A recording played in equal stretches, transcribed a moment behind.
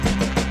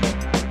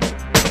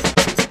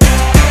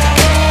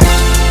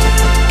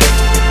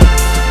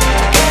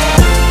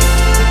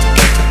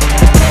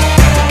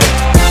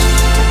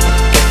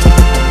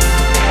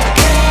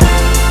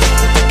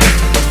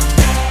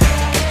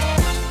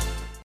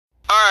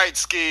right,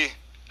 Ski.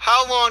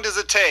 How long does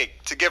it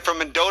take to get from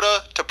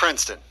Mendota to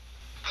Princeton?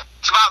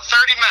 It's about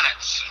 30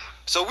 minutes.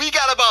 So we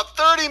got about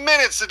 30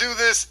 minutes to do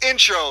this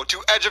intro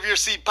to Edge of Your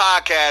Seat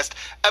podcast,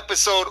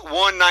 episode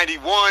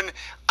 191.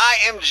 I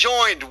am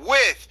joined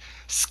with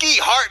Ski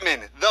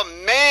Hartman, the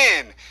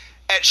man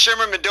at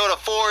Schimmer Mendota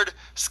Ford.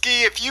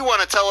 Ski, if you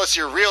want to tell us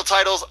your real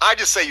titles, I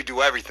just say you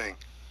do everything.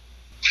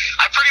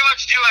 I pretty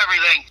much do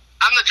everything.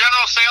 I'm the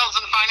general sales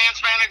and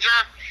finance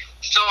manager,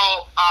 so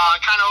I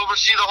kind of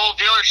oversee the whole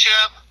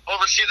dealership,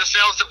 oversee the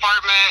sales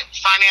department,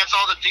 finance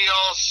all the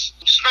deals,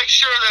 just make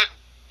sure that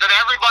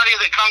everybody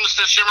that comes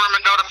to Schimmer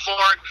Mendota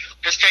Ford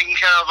is taken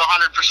care of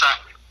 100%.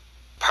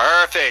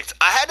 Perfect.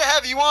 I had to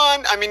have you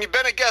on. I mean, you've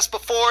been a guest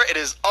before. It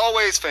is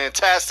always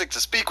fantastic to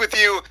speak with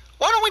you.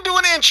 Why don't we do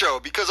an intro?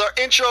 Because our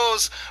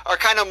intros are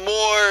kind of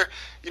more,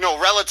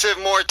 relative,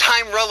 more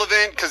time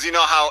relevant, because you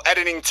know how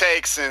editing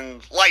takes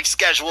and life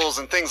schedules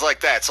and things like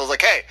that. So I was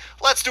like, hey,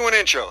 let's do an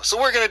intro. So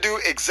we're going to do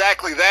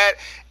exactly that.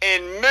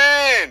 And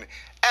man,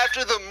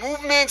 after the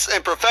movements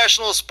in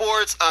professional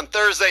sports on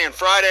Thursday and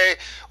Friday,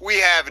 we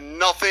have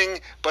nothing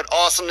but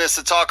awesomeness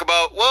to talk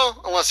about. Well,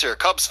 unless you're a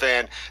Cubs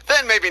fan,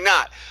 then maybe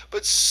not.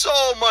 But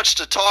so much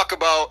to talk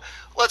about.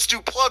 Let's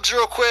do plugs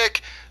real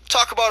quick,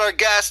 talk about our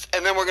guest,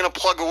 and then we're going to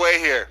plug away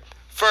here.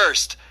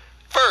 First,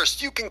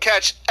 you can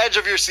catch Edge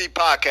of Your Seat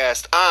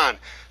podcast on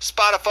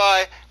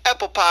Spotify,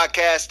 Apple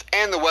Podcast,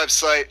 and the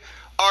website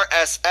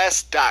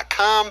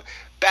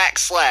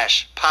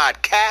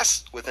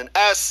rss.com/podcast with an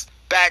S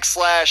 /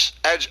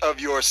 Edge of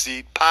Your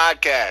Seat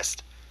podcast.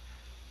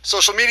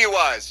 Social media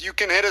wise, you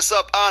can hit us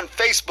up on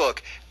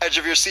Facebook, Edge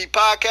of Your Seat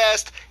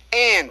podcast,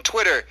 and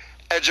Twitter,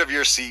 Edge of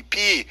Your Seat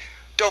P.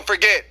 Don't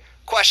forget,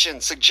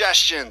 questions,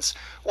 suggestions,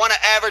 want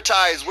to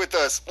advertise with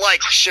us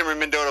like Schimmer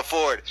Mendota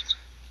Ford,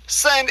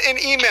 send an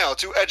email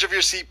to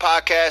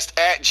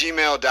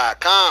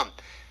edgeofyourseatpodcast@gmail.com.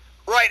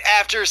 Right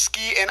after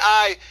Ski and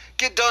I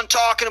get done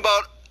talking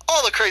about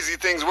all the crazy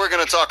things we're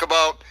going to talk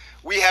about,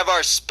 we have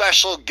our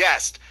special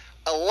guest,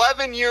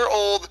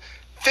 11-year-old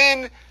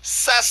Finn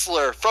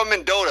Sessler from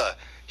Mendota.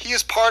 He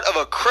is part of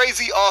a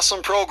crazy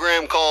awesome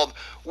program called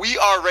We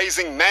Are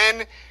Raising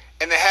Men,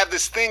 and they have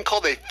this thing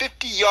called a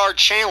 50-yard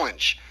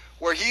challenge,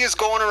 where he is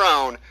going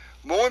around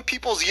mowing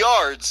people's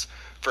yards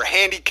for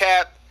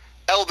handicapped,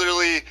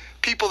 elderly,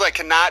 people that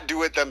cannot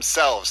do it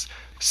themselves.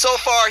 So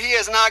far, he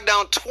has knocked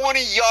down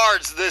 20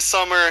 yards this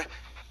summer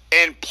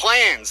and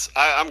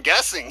I'm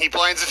guessing he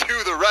plans to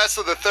do the rest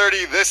of the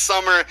 30 this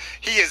summer.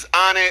 He is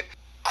on it.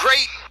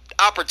 Great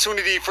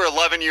opportunity for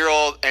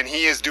 11-year-old, and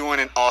he is doing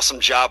an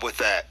awesome job with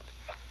that.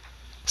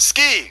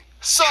 Ski,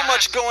 so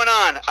much going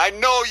on. I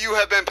know you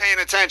have been paying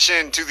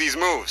attention to these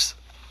moves.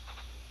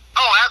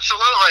 Oh,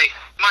 absolutely.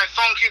 My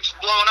phone keeps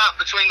blowing up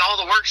between all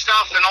the work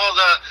stuff and all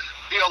the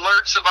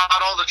alerts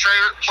about all the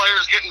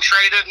players getting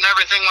traded and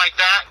everything like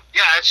that.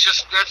 Yeah,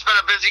 it's been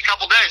a busy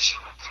couple days.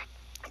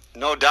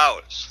 No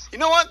doubt. You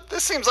know what?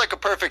 This seems like a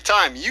perfect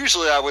time.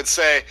 Usually I would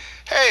say,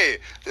 hey,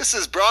 this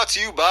is brought to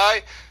you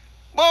by...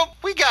 Well,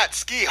 we got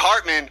Ski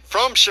Hartman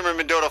from Schimmer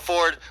Mendota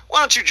Ford. Why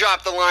don't you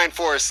drop the line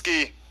for us,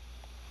 Ski?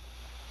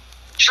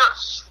 Sure.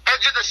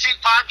 Edge of the Seat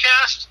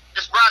podcast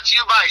is brought to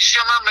you by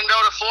Schimmer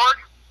Mendota Ford,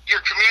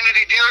 your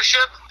community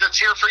dealership that's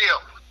here for you.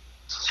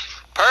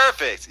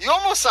 Perfect. You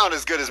almost sound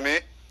as good as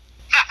me.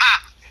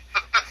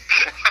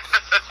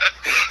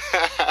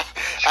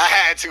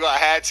 I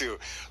had to.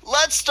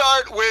 Let's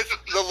start with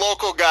the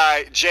local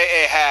guy,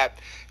 J.A. Happ.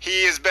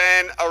 He has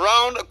been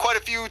around quite a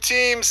few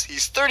teams.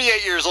 He's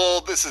 38 years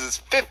old. This is his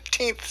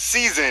 15th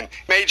season,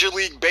 Major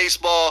League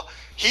Baseball.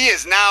 He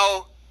is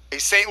now a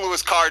St.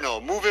 Louis Cardinal,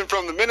 moving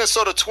from the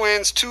Minnesota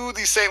Twins to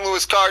the St.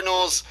 Louis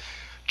Cardinals.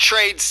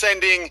 Trade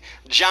sending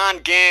John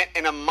Gant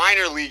and a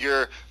minor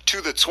leaguer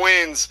to the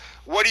Twins.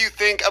 What do you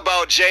think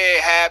about J.A.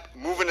 Happ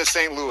moving to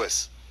St.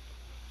 Louis?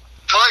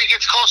 Well, he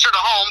gets closer to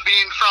home,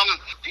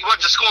 he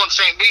went to school in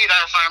St. Bede,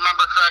 if I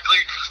remember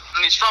correctly,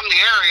 and he's from the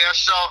area,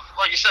 so,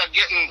 like you said,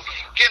 getting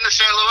to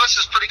St. Louis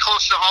is pretty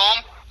close to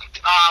home.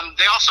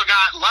 They also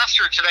got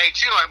Lester today,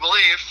 too, I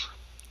believe.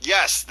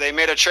 Yes, they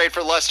made a trade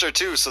for Lester,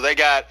 too, so they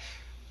got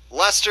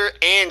Lester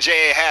and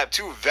J.A. Happ,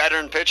 two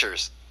veteran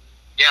pitchers.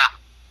 Yeah,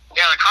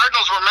 the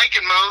Cardinals were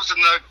making moves,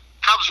 and the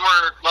Cubs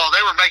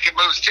they were making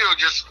moves, too,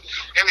 just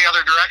in the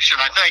other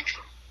direction, I think.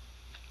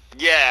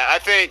 Yeah, I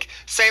think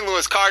St.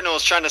 Louis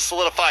Cardinals trying to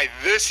solidify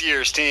this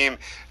year's team.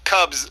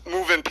 Cubs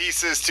moving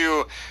pieces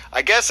to,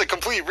 I guess, a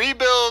complete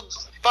rebuild,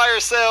 fire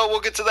sale.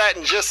 We'll get to that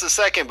in just a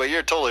second, but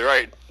you're totally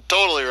right.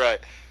 Totally right.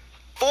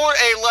 For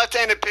a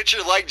left-handed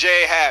pitcher like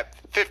J.A. Happ,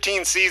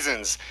 15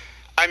 seasons.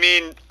 I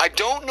mean, I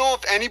don't know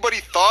if anybody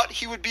thought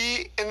he would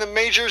be in the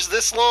majors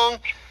this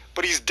long,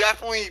 but he's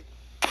definitely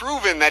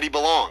proven that he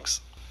belongs.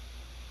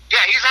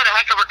 Yeah, he's had a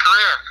heck of a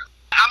career.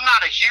 I'm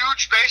not a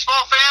huge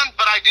baseball fan,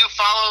 but I do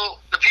follow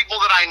the people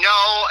that I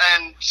know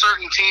and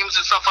certain teams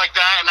and stuff like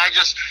that. And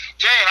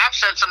Jay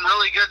Happ's had some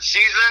really good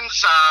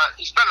seasons.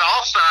 He's been an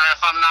all-star,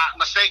 if I'm not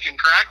mistaken,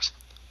 correct?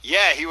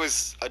 Yeah, he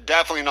was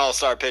definitely an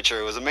all-star pitcher.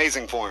 It was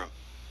amazing for him.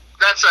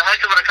 That's a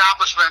heck of an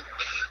accomplishment.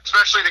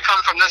 especially to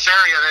come from this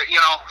area. That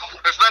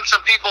there's been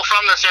some people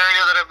from this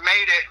area that have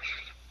made it,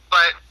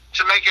 but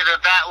to make it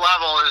at that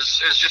level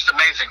is just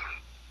amazing.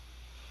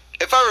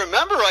 If I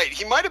remember right,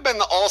 he might have been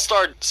the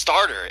All-Star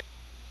starter.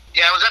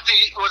 Yeah, was that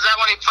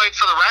when he played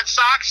for the Red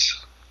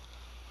Sox?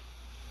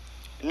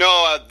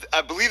 No,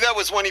 I believe that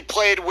was when he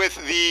played with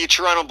the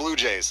Toronto Blue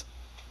Jays.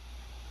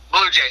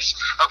 Blue Jays.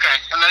 Okay.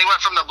 And then he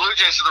went from the Blue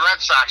Jays to the Red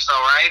Sox, though,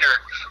 right?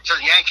 Or to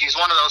the Yankees,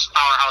 one of those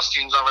powerhouse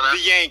teams over there.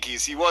 The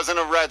Yankees. He wasn't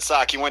a Red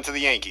Sox. He went to the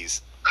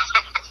Yankees.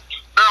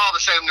 They're all the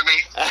same to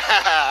me.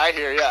 I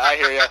hear you.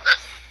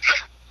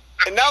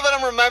 And now that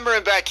I'm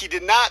remembering back, he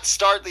did not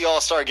start the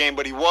All-Star game,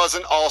 but he was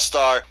an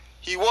All-Star.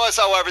 He was,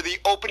 however, the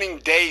opening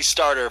day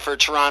starter for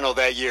Toronto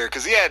that year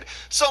because he had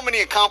so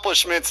many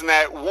accomplishments in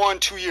that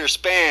 1-2 year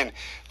span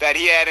that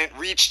he hadn't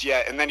reached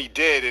yet, and then he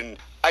did. And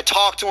I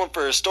talked to him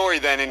for his story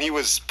then, and he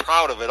was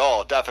proud of it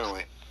all,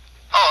 definitely.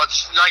 Oh,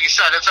 it's like you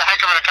said, it's a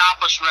heck of an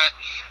accomplishment.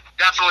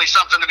 Definitely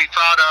something to be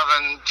proud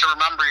of and to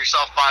remember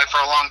yourself by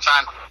for a long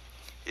time.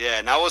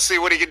 Yeah, now we'll see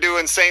what he can do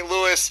in St.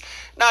 Louis.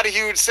 Not a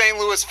huge St.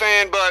 Louis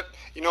fan, but,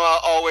 I'll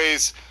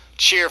always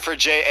cheer for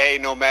J.A.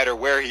 no matter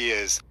where he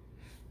is.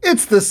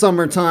 It's the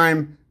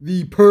summertime,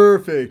 the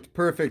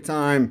perfect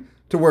time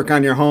to work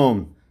on your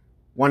home.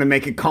 Want to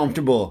make it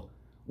comfortable.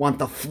 Want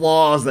the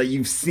flaws that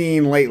you've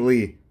seen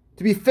lately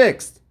to be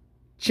fixed.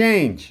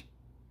 Change.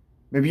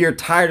 Maybe you're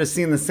tired of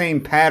seeing the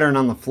same pattern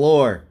on the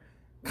floor.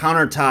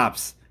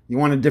 Countertops, you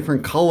want a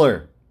different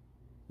color.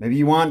 Maybe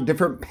you want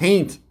different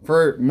paint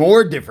for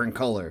more different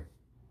color.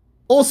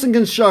 Olson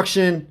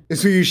Construction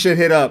is who you should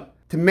hit up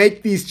to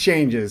make these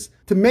changes,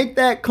 to make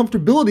that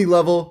comfortability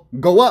level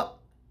go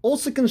up.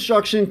 Olson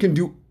Construction can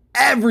do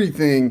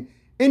everything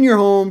in your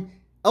home,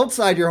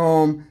 outside your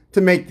home,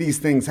 to make these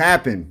things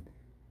happen.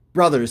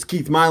 Brothers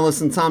Keith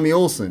Milas and Tommy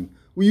Olson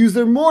will use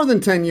their more than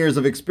 10 years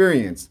of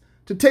experience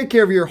to take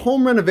care of your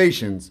home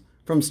renovations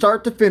from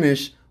start to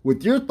finish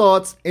with your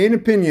thoughts and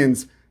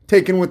opinions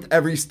taken with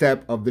every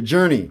step of the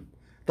journey.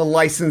 The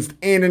licensed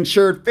and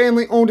insured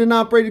family-owned and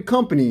operated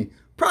company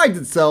prides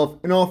itself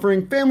in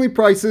offering family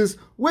prices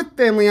with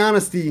family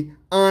honesty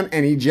on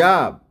any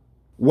job.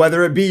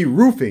 Whether it be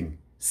roofing,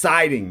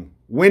 siding,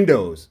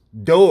 windows,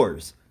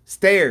 doors,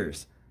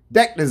 stairs,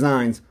 deck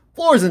designs,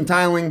 floors and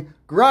tiling,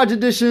 garage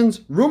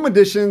additions, room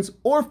additions,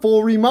 or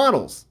full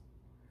remodels.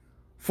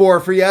 For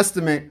a free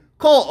estimate,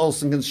 call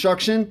Olson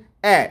Construction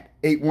at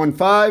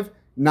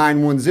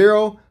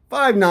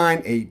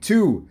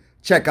 815-910-5982.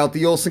 Check out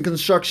the Olson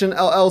Construction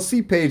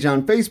LLC page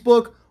on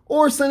Facebook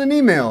or send an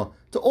email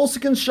to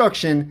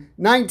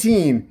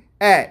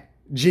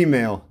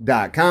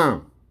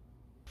olsonconstruction19@gmail.com.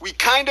 We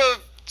kind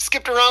of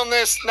skipped around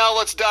this. Now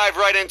let's dive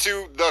right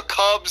into the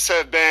Cubs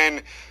have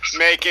been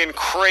making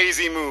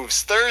crazy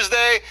moves.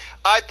 Thursday,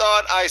 I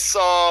thought I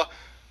saw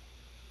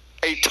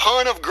a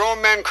ton of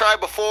grown men cry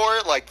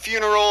before, like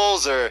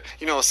funerals or,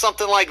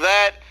 something like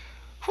that.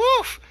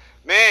 Whew.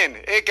 Man,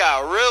 it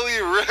got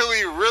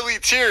really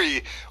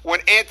teary when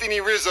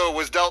Anthony Rizzo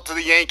was dealt to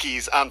the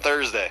Yankees on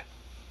Thursday.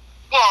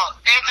 Well,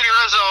 Anthony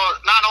Rizzo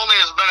not only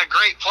has been a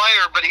great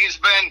player, but he's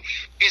been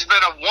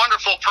a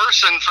wonderful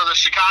person for the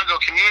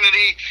Chicago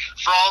community,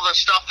 for all the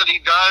stuff that he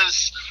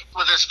does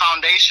with his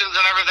foundations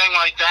and everything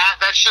like that.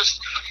 That's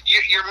just,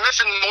 you're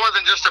missing more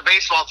than just a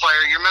baseball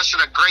player. You're missing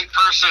a great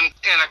person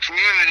in a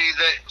community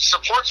that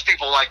supports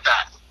people like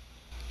that.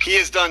 He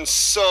has done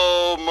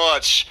so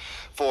much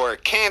for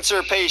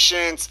cancer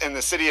patients in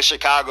the city of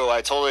Chicago.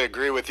 I totally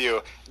agree with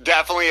you.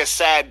 Definitely a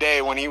sad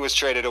day when he was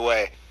traded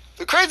away.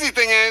 The crazy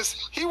thing is,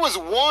 he was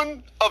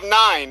 1 of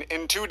 9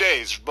 in 2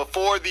 days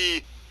before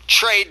the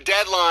trade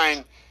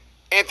deadline.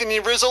 Anthony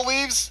Rizzo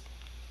leaves.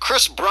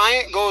 Chris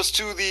Bryant goes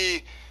to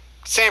the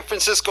San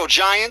Francisco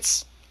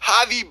Giants.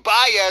 Javi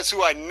Baez,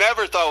 who I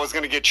never thought was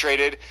going to get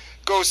traded,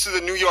 goes to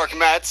the New York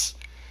Mets.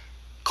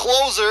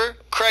 Closer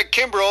Craig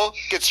Kimbrell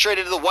gets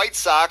traded to the White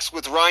Sox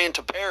with Ryan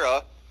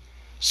Tepera.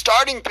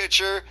 Starting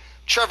pitcher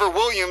Trevor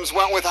Williams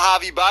went with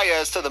Javi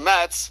Baez to the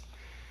Mets.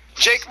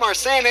 Jake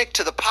Marsanek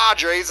to the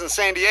Padres in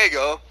San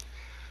Diego.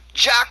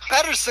 Jack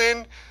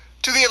Pederson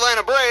to the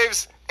Atlanta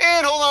Braves.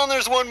 And hold on,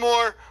 there's one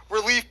more.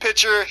 Relief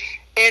pitcher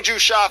Andrew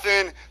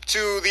Chaffin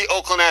to the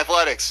Oakland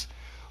Athletics.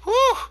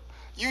 Whew.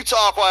 You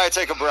talk while I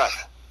take a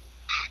breath.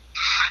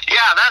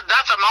 Yeah,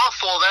 that's a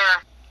mouthful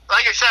there.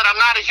 Like I said, I'm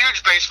not a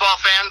huge baseball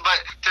fan,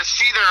 but to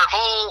see their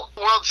whole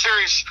World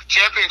Series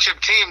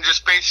championship team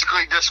just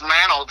basically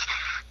dismantled,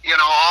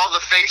 all the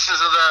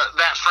faces of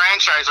that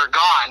franchise are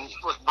gone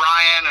with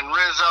Brian and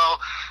Rizzo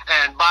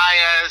and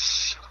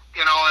Baez,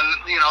 and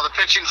the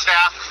pitching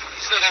staff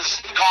that is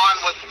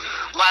gone with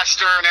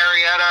Lester and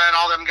Arrieta and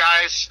all them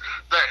guys.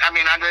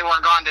 They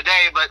weren't gone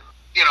today, but,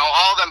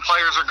 all them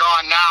players are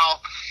gone now.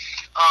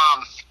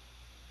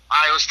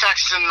 I was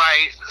texting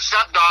my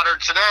stepdaughter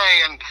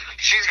today, and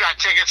she's got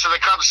tickets to the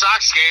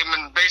Cubs-Sox game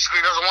and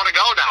basically doesn't want to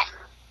go now.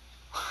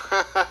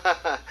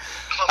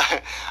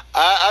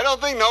 I don't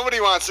think nobody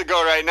wants to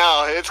go right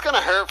now. It's going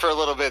to hurt for a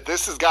little bit.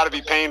 This has got to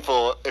be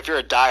painful if you're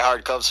a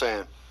diehard Cubs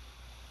fan.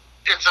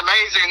 It's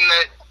amazing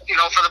that,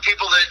 for the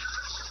people that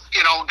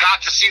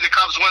got to see the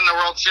Cubs win the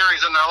World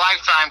Series in their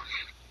lifetime.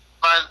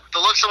 But the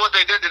looks of what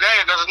they did today,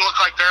 it doesn't look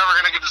like they're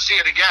ever going to get to see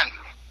it again.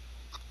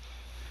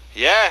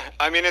 Yeah,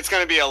 I mean, it's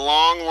going to be a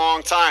long,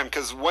 long time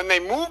because when they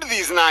moved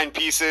these 9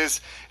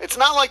 pieces, it's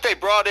not like they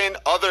brought in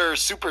other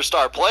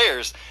superstar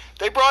players.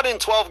 They brought in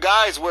 12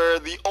 guys where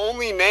the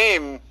only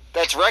name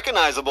that's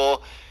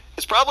recognizable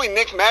is probably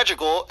Nick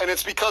Magical, and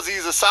it's because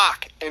he's a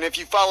Sox. And if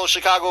you follow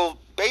Chicago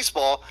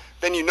baseball,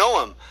 then you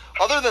know him.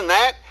 Other than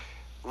that,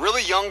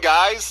 really young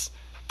guys,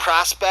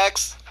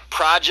 prospects,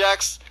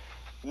 projects,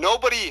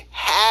 nobody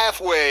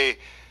halfway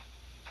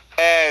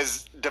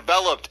as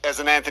developed as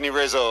an Anthony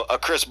Rizzo, a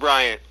Chris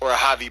Bryant, or a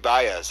Javi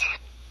Baez.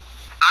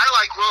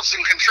 I like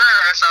Wilson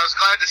Contreras. I was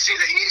glad to see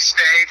that he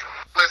stayed.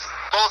 With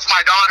both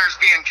my daughters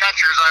being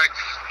catchers, I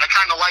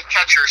kind of like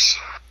catchers.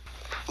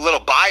 A little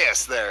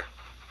bias there.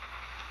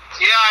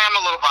 Yeah, I am a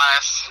little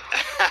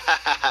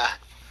biased.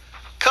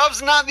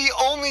 Cubs not the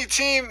only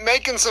team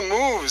making some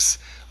moves.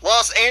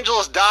 Los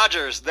Angeles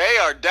Dodgers, they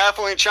are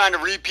definitely trying to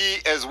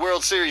repeat as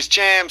World Series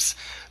champs.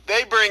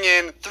 They bring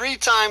in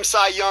 3-time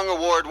Cy Young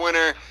Award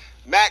winner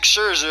Max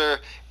Scherzer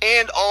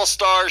and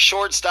all-star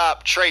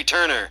shortstop Trey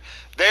Turner.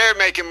 They're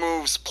making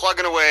moves,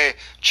 plugging away,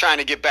 trying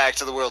to get back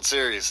to the World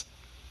Series.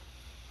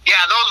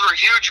 Yeah, those were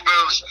huge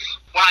moves.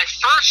 When I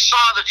first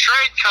saw the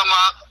trade come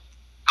up,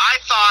 I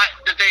thought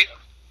that they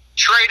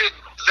traded.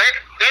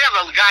 They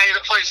have a guy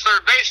that plays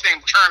third base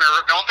named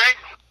Turner, don't they?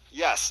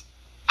 Yes.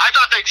 I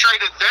thought they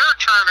traded their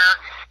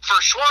Turner for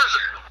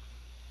Schwarzer.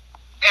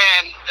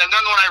 And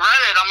then when I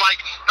read it, I'm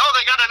like, no,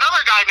 they got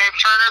another guy named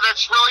Turner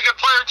that's a really good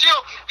player too,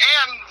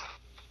 and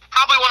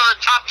probably one of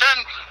the top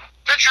 10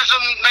 pitchers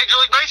in Major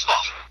League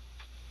Baseball.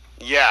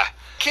 Yeah.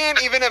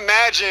 Can't even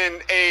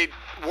imagine a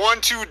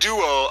 1-2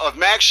 duo of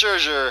Max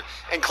Scherzer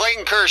and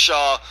Clayton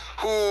Kershaw,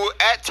 who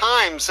at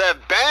times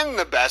have been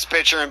the best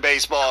pitcher in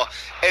baseball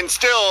and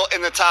still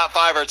in the top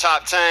 5 or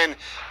top 10.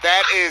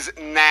 That is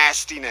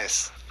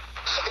nastiness.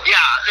 Yeah,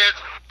 I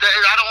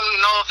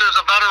don't know if there's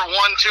a better 1-2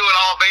 in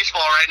all of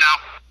baseball right now.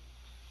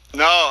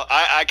 No,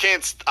 I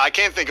can't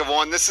think of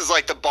one. This is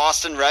like the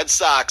Boston Red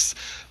Sox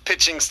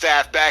pitching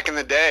staff back in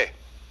the day.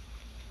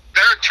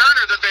 Their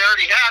Turner that they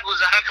already had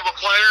was a heck of a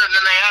player, and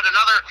then they had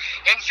another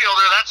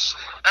infielder.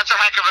 That's a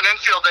heck of an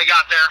infield they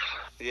got there.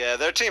 Yeah,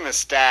 their team is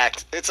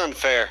stacked. It's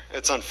unfair.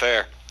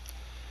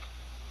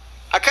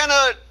 I kind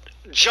of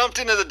jumped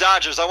into the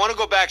Dodgers. I want to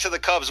go back to the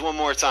Cubs one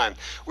more time.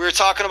 We were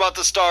talking about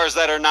the stars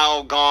that are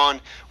now gone.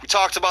 We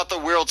talked about the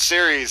World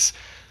Series.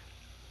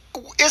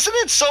 Isn't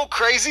it so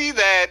crazy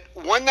that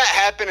when that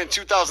happened in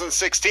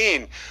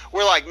 2016,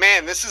 we're like,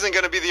 man, this isn't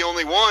going to be the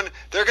only one.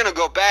 They're going to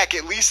go back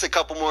at least a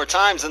couple more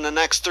times in the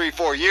next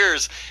 3-4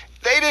 years.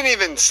 They didn't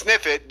even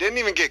sniff it, didn't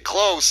even get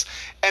close,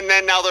 and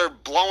then now they're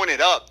blowing it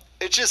up.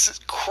 It's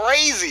just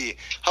crazy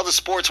how the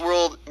sports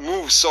world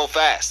moves so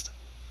fast.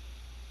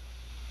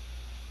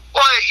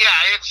 Well,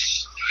 yeah,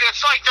 it's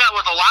like that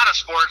with a lot of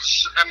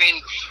sports. I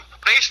mean,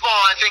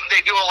 baseball, I think they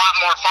do a lot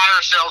more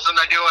fire sales than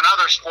they do in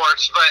other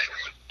sports, but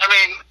I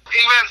mean,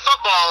 even in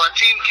football, a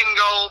team can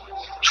go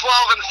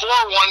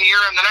 12-4 one year,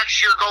 and the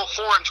next year go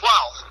 4-12,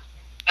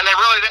 and they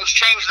really didn't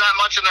change that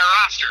much in their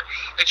roster.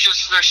 It's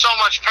just there's so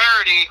much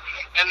parity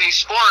in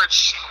these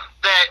sports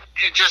that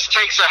it just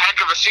takes a heck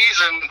of a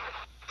season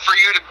for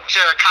you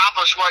to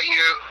accomplish what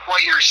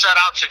you're set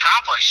out to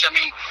accomplish. I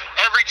mean,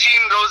 every team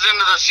goes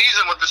into the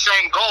season with the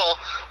same goal.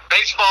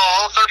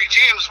 Baseball, all 30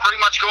 teams pretty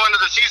much go into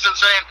the season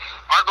saying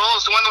our goal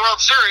is to win the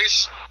World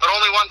Series, but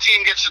only one team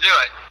gets to do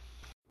it.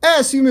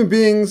 As human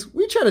beings,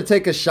 we try to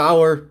take a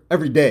shower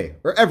every day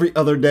or every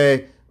other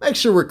day. Make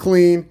sure we're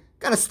clean.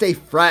 Gotta stay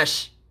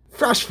fresh.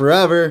 Fresh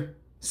forever.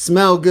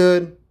 Smell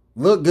good.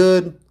 Look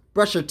good.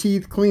 Brush your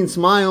teeth. Clean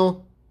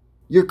smile.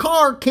 Your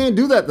car can't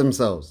do that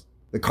themselves.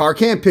 The car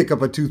can't pick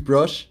up a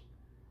toothbrush.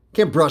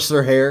 Can't brush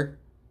their hair.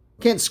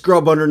 Can't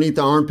scrub underneath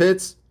the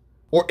armpits.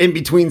 Or in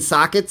between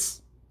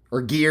sockets.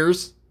 Or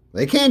gears.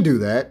 They can't do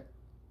that.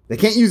 They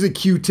can't use a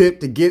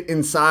Q-tip to get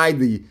inside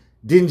the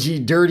dingy,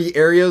 dirty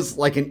areas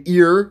like an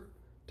ear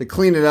to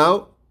clean it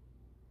out.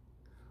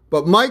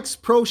 But Mike's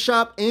Pro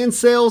Shop and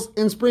Sales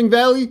in Spring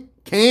Valley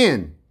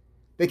can.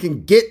 They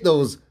can get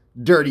those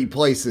dirty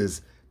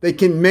places. They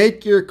can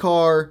make your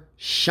car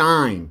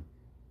shine.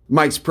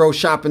 Mike's Pro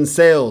Shop and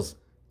Sales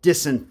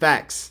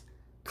disinfects,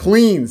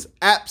 cleans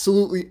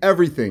absolutely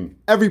everything,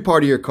 every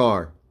part of your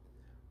car.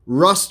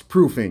 Rust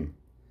proofing,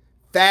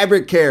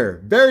 fabric care,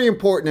 very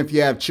important if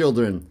you have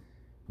children.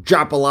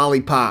 Drop a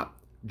lollipop.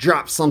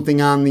 Drop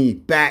something on the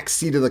back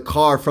seat of the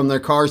car from their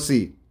car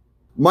seat.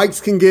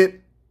 Mike's can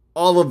get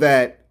all of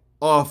that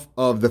off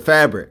of the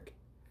fabric.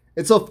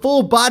 It's a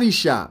full body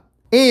shop,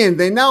 and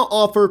they now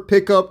offer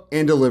pickup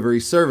and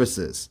delivery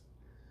services.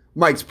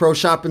 Mike's Pro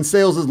Shop and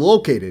Sales is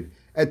located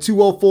at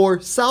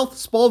 204 South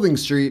Spalding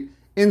Street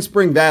in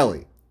Spring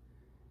Valley.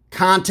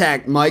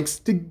 Contact Mike's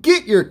to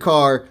get your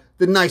car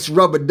the nice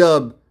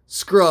rub-a-dub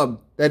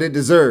scrub that it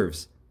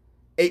deserves.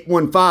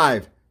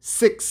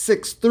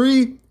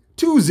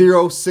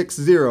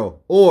 815-663-2060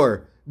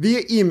 or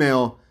via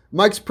email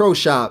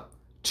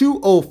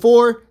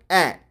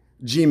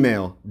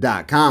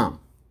mikesproshop204@gmail.com.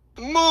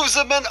 moves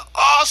have been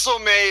also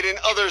made in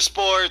other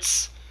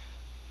sports.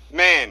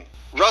 Man,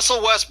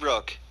 Russell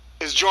Westbrook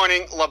is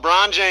joining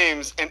LeBron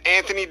James and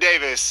Anthony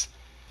Davis,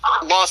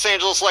 Los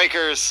Angeles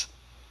Lakers.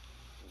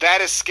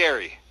 That is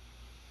scary.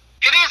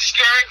 It is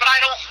scary, but I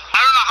don't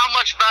know how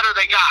much better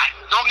they got.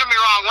 Don't get me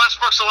wrong,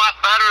 Westbrook's a lot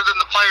better than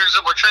the players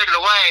that were traded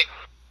away,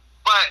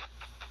 but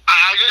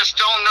I just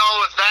don't know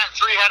if that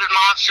three-headed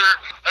monster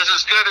is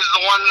as good as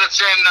the one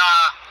that's in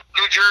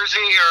New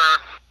Jersey or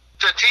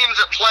the teams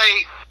that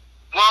play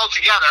well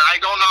together. I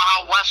don't know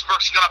how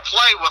Westbrook's going to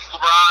play with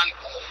LeBron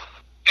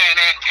and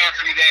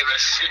Anthony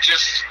Davis.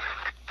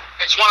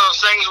 It's one of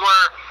those things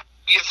where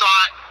you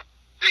thought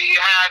that you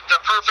had the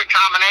perfect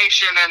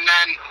combination and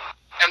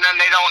then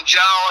they don't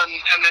gel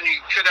and then you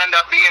could end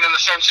up being in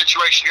the same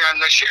situation you're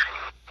in this year.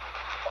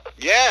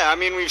 Yeah, I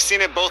mean, we've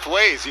seen it both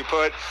ways. You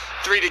put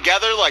three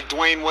together like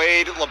Dwayne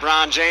Wade,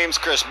 LeBron James,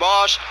 Chris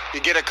Bosh,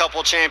 you get a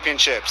couple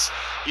championships.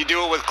 You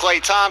do it with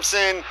Klay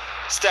Thompson,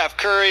 Steph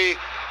Curry,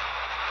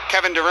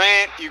 Kevin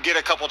Durant, you get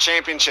a couple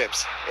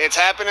championships. It's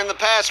happened in the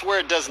past where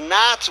it does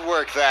not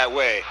work that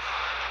way.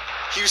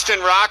 Houston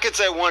Rockets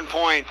at one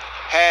point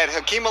had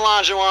Hakeem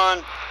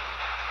Olajuwon,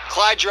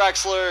 Clyde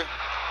Drexler,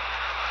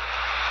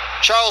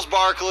 Charles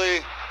Barkley,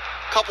 a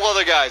couple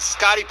other guys.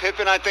 Scottie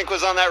Pippen, I think,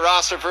 was on that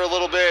roster for a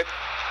little bit.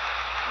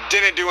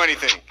 Didn't do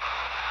anything.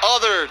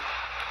 Other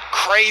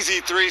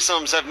crazy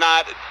threesomes have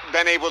not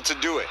been able to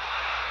do it.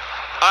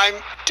 I'm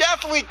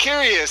definitely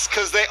curious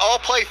because they all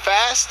play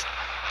fast,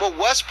 but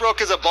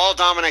Westbrook is a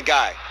ball-dominant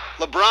guy.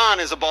 LeBron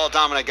is a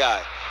ball-dominant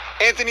guy.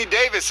 Anthony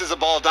Davis is a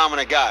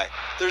ball-dominant guy.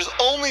 There's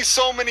only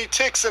so many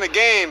ticks in a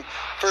game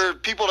for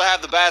people to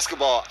have the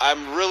basketball.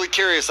 I'm really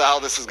curious how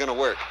this is going to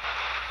work.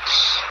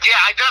 Yeah,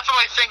 I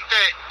definitely think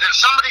that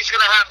somebody's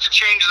going to have to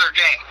change their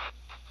game.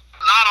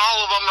 Not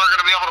all of them are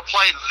going to be able to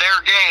play their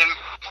game,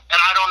 and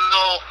I don't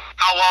know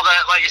how well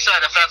that, like you said,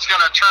 if that's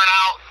going to turn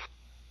out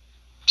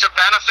to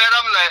benefit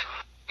them, that,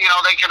 you know,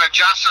 they can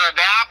adjust and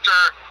adapt,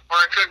 or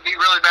it could be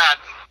really bad.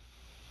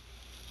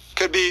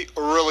 Could be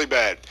really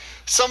bad.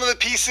 Some of the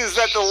pieces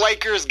that the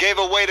Lakers gave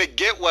away to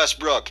get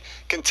Westbrook: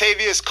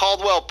 Kentavious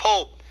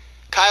Caldwell-Pope,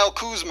 Kyle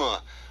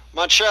Kuzma,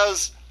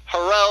 Montrezl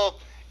Harrell,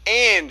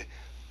 and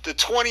the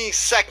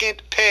 22nd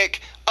pick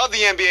of the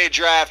NBA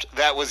draft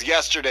that was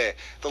yesterday.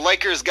 The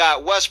Lakers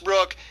got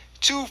Westbrook,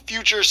 2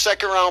 future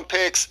second-round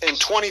picks in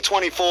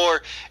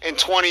 2024 and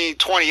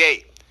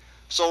 2028.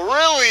 So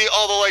really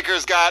all the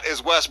Lakers got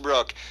is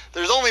Westbrook.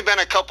 There's only been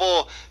a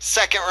couple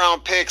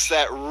second-round picks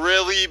that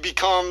really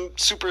become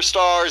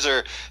superstars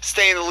or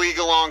stay in the league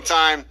a long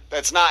time.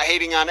 That's not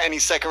hating on any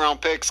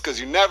second-round picks because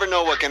you never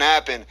know what can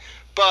happen.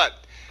 But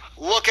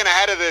looking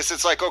ahead of this,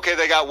 it's like, okay,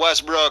 they got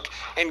Westbrook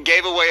and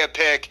gave away a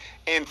pick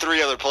and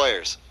 3 other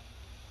players.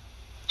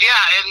 Yeah,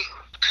 and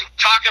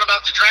talking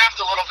about the draft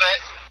a little bit,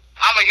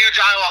 I'm a huge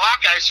Iowa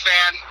Hawkeyes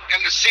fan,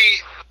 and to see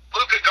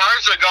Luka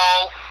Garza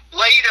go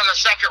late in the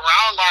second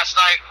round last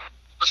night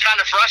was kind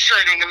of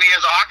frustrating to me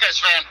as a Hawkeyes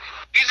fan.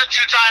 He's a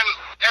 2-time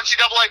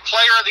NCAA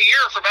Player of the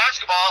Year for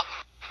basketball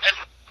and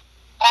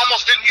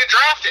almost didn't get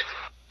drafted.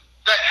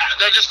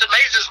 That just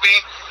amazes me.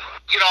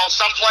 You know,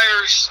 some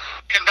players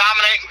can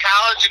dominate in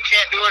college and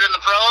can't do it in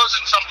the pros,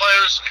 and some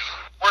players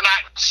were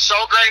not so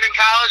great in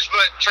college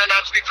but turned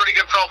out to be pretty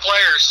good pro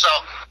players. So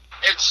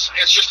it's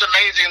just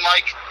amazing.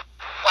 Like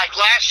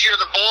last year,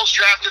 the Bulls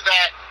drafted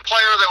that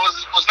player that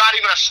was not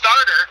even a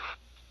starter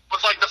with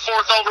like the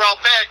 4th overall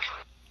pick,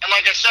 and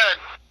like I said,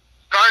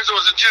 Garza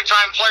was a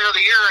 2-time Player of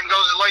the Year and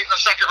goes late in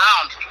the second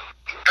round.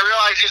 I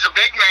realize he's a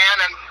big man,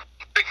 and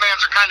big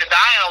mans are kind of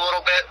dying a little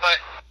bit, but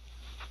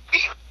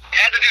he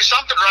had to do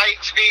something right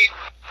to be,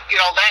 you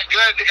know, that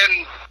good.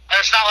 And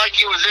it's not like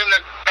he was in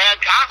the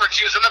bad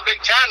conference. He was in the Big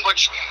Ten,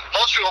 which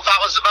most people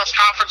thought was the best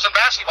conference in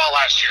basketball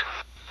last year.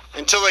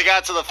 Until they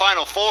got to the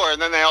Final Four,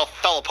 and then they all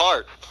fell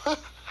apart.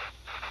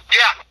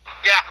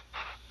 Yeah.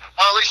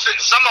 Well, at least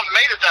some of them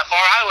made it that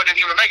far. Iowa didn't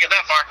even make it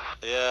that far.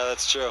 Yeah,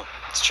 that's true.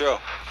 It's true.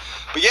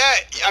 But yeah,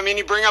 I mean,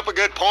 you bring up a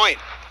good point.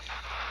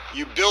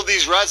 You build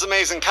these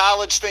resumes in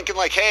college thinking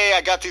like, hey,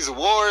 I got these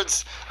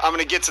awards. I'm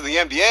going to get to the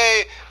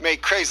NBA,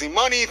 make crazy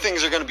money.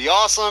 Things are going to be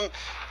awesome.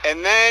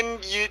 And then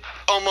you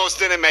almost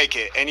didn't make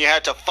it. And you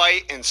had to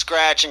fight and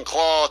scratch and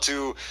claw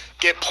to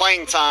get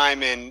playing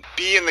time and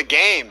be in the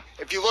game.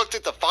 If you looked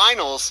at the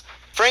finals,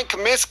 Frank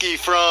Kaminsky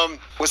from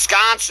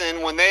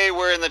Wisconsin, when they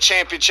were in the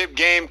championship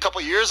game a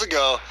couple years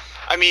ago,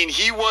 I mean,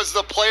 he was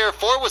the player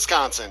for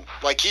Wisconsin.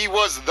 Like, he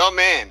was the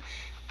man.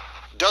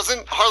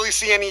 Doesn't hardly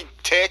see any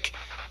tick.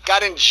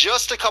 Got in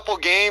just a couple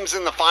games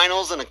in the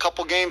finals and a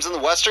couple games in the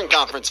Western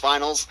Conference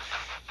Finals.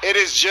 It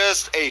is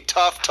just a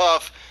tough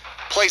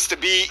place to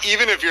be,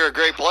 even if you're a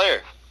great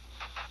player.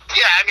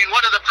 Yeah, I mean,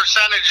 what are the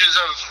percentages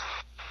of,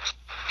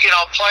 you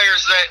know,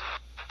 players that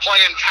play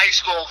in high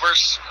school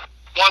versus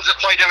ones that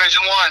play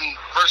Division I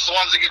versus the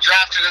ones that get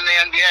drafted in the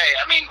NBA?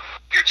 I mean,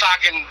 you're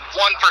talking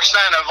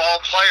 1% of all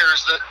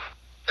players that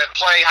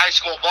play high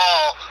school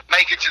ball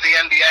make it to the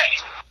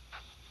NBA.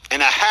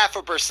 And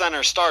 0.5%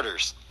 are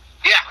starters.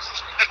 Yeah,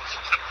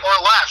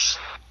 or less.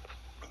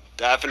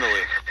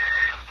 Definitely.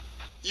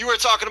 You were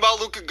talking about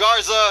Luka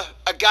Garza.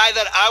 A guy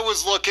that I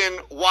was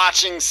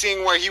watching,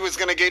 seeing where he was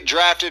going to get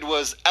drafted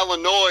was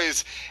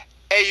Illinois'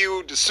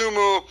 Ayo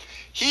Dosunmu.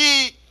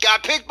 He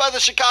got picked by the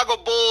Chicago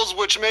Bulls,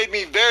 which made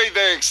me very,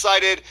 very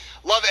excited.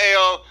 Love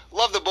Ayo,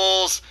 love the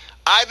Bulls.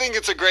 I think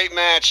it's a great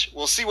match.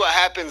 We'll see what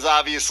happens,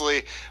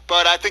 obviously,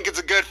 but I think it's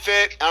a good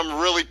fit.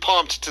 I'm really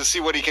pumped to see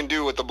what he can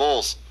do with the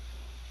Bulls.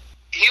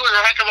 He was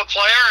a heck of a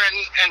player,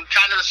 and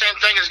kind of the same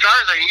thing as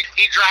Garza.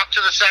 He dropped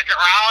to the second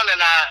round, and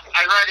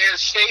I read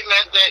his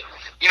statement that,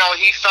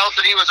 he felt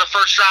that he was a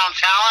first-round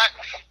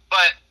talent,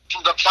 but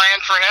the plan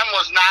for him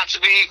was not to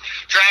be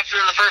drafted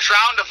in the first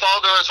round to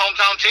fall to his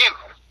hometown team.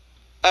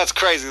 That's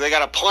crazy. They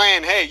got a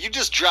plan. Hey, you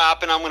just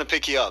drop, and I'm going to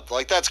pick you up.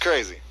 Like, that's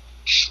crazy.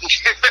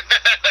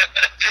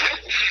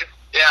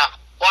 Yeah.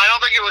 Well, I don't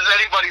think it was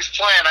anybody's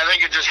plan. I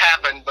think it just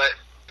happened, but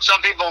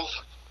some people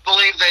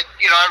believe that,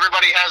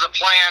 everybody has a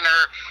plan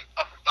or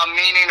a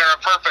meaning or a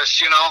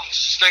purpose,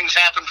 Things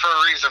happen for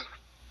a reason.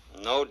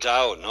 No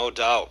doubt, no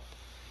doubt.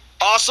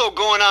 Also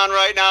going on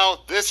right now,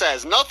 this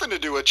has nothing to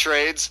do with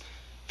trades.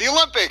 The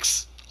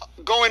Olympics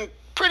going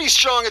pretty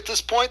strong at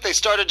this point. They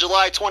started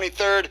July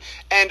 23rd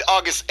and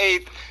August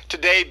 8th,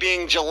 today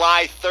being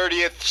July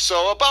 30th,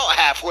 so about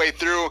halfway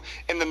through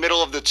in the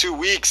middle of the 2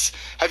 weeks.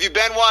 Have you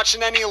been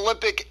watching any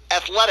Olympic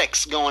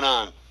athletics going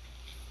on?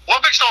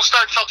 Olympics don't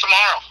start till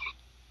tomorrow.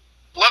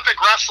 Olympic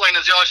wrestling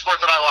is the only sport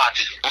that I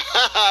watch.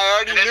 I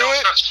already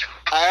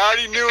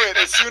knew it.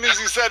 As soon as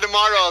you said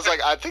tomorrow, I was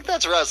like, I think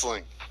that's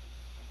wrestling.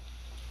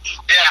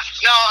 Yeah.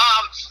 No,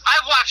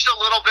 I've watched a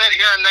little bit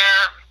here and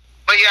there.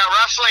 But yeah,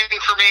 wrestling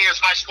for me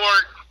is my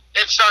sport.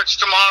 It starts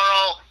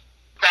tomorrow.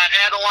 That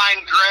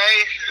Adeline Gray,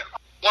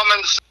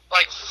 woman's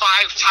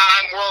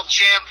 5-time world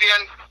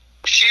champion,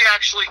 she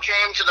actually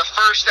came to the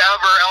first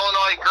ever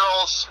Illinois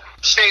girls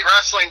state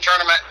wrestling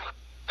tournament.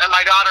 And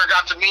my daughter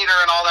got to meet her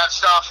and all that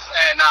stuff.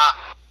 And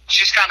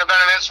she's kind of been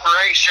an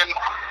inspiration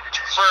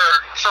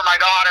for my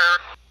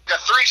daughter.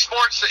 The 3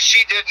 sports that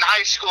she did in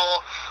high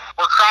school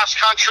were cross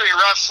country,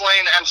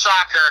 wrestling, and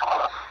soccer,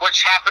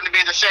 which happened to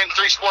be the same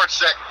 3 sports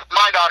that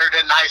my daughter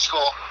did in high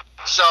school.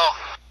 So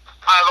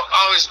I've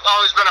always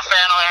been a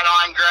fan of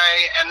Adeline Gray.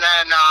 And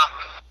then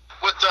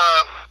with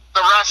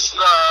the rest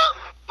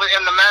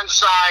in the men's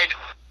side,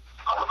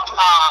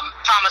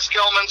 Thomas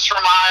Gilman's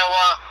from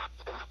Iowa.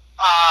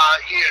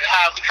 You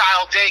have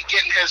Kyle Dake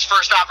getting his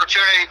first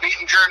opportunity,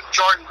 beating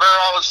Jordan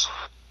Burroughs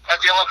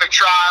at the Olympic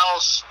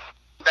trials.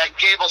 That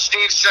Gable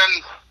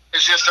Steveson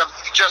is just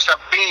a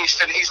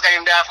beast, and he's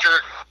named after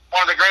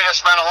one of the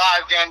greatest men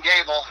alive, Dan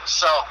Gable.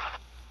 So,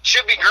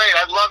 should be great.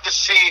 I'd love to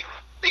see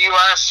the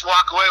U.S.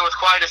 walk away with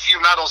quite a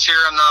few medals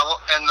here in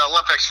the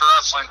Olympics for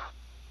wrestling.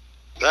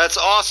 That's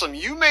awesome.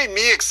 You made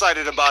me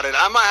excited about it.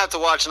 I might have to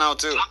watch now,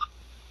 too.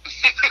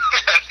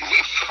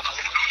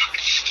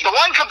 The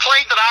one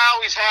complaint that I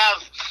always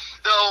have,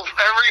 though,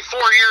 every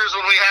 4 years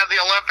when we have the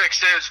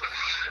Olympics is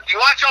you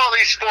watch all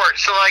these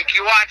sports. So,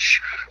 you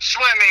watch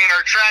swimming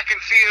or track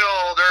and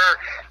field or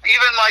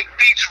even,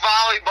 beach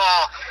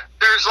volleyball.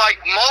 There's,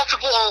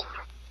 multiple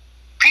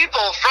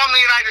people from the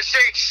United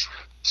States.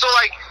 So,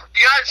 the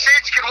United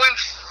States can win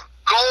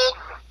gold,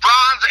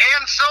 bronze,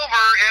 and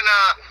silver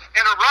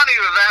in a running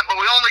event,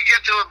 but we only get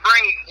to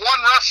bring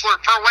one wrestler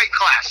per weight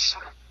class.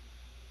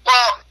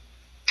 Well,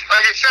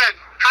 like I said,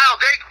 Kyle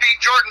Dake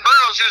beat Jordan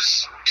Burroughs,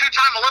 who's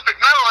 2-time Olympic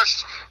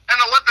medalist and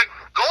Olympic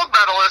gold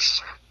medalist,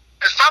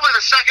 is probably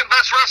the second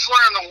best wrestler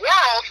in the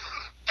world,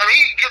 and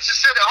he gets to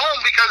sit at home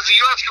because the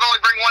U.S. can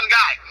only bring one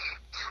guy.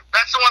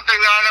 That's the one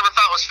thing that I never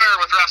thought was fair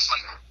with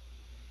wrestling.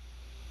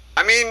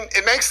 I mean,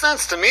 it makes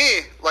sense to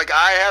me.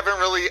 I haven't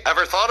really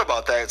ever thought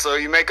about that, so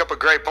you make up a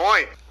great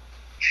point.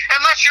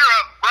 Unless you're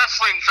a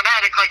wrestling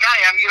fanatic like I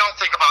am, you don't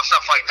think about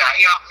stuff like that.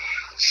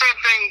 Same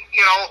thing,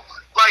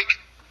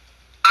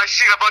 I've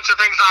seen a bunch of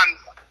things on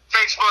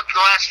Facebook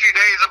the last few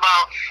days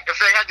about if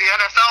they had the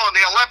NFL and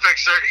the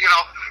Olympics,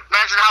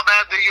 imagine how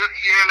bad the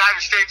United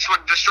States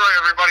would destroy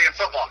everybody in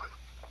football.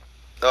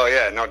 Oh,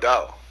 yeah, no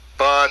doubt.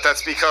 But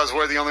that's because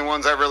we're the only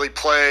ones that really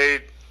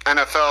play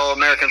NFL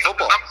American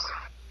football.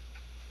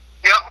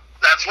 Yep,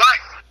 that's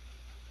right.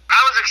 I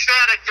was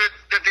ecstatic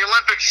that the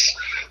Olympics,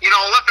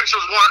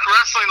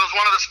 wrestling was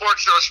one of the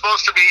sports that was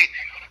supposed to be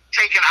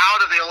taken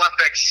out of the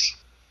Olympics,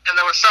 and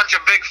there was such a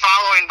big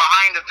following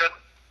behind it that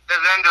it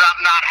ended up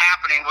not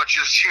happening,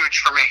 which is huge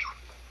for me.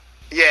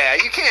 Yeah,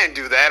 you can't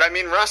do that. I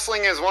mean,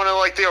 wrestling is one of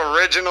the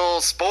original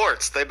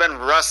sports. They've been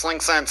wrestling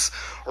since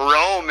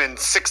Rome in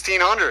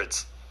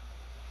 1600s.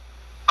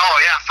 Oh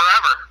yeah,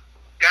 forever.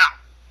 Yeah.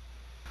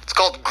 It's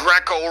called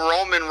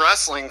Greco-Roman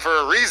wrestling for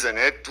a reason.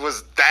 It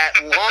was that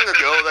long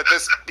ago that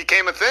this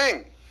became a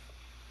thing.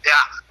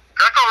 Yeah,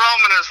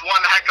 Greco-Roman is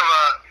one heck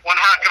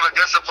of a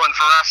discipline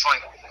for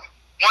wrestling.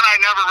 One I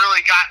never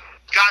really got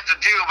to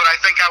do, but I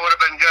think I would have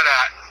been good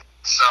at.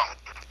 So.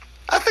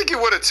 I think you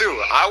would have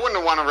too. I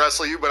wouldn't want to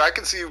wrestle you, but I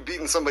can see you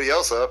beating somebody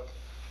else up.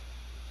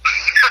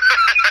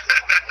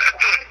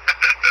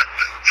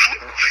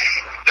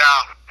 No,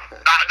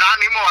 not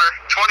anymore.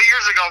 20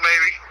 years ago,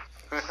 maybe.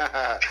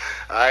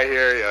 I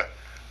hear you.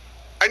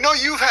 I know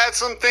you've had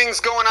some things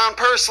going on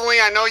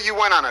personally. I know you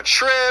went on a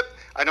trip.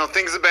 I know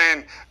things have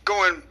been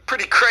going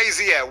pretty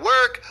crazy at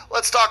work.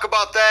 Let's talk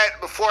about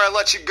that before I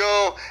let you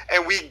go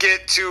and we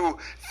get to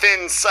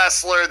Finn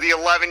Sessler, the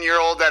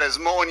 11-year-old that is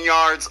mowing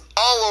yards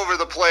all over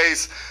the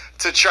place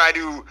to try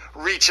to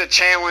reach a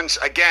challenge.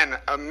 Again,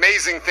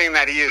 amazing thing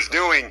that he is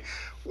doing.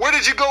 Where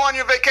did you go on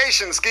your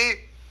vacation, Ski?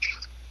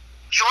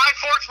 July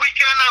 4th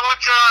weekend, I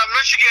went to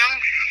Michigan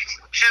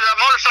to the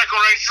motorcycle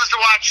races to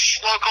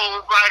watch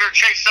local rider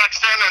Chase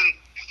Sexton and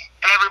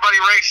everybody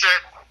race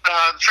at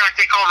the track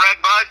they call Red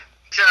Bud.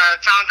 It's a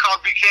town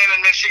called Buchanan,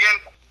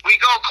 Michigan. We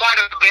go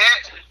quite a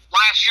bit.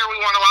 Last year we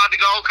weren't allowed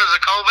to go because of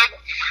COVID,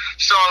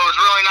 so it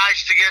was really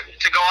nice to get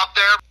to go up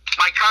there.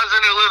 My cousin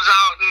who lives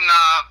out in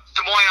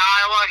Des Moines,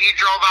 Iowa, he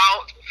drove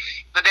out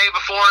the day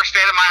before,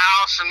 stayed at my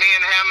house, and me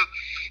and him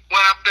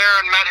went up there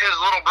and met his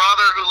little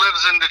brother who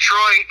lives in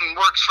Detroit and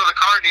works for the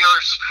car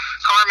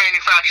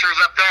manufacturers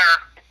up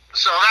there.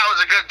 So that was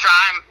a good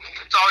time.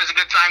 It's always a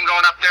good time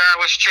going up there. I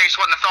wish Chase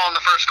wouldn't have fell in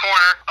the first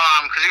corner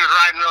because he was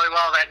riding really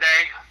well that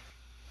day.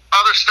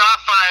 Other stuff,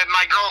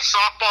 my girls'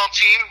 softball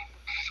team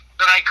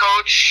that I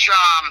coach,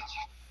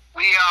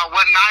 we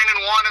went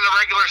 9-1 in the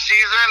regular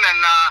season and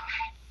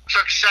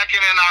took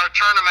second in our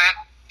tournament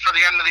for the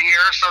end of the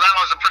year. So that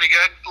was a pretty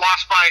good.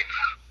 Lost by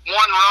 1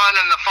 run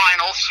in the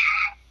finals.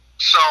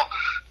 So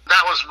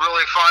that was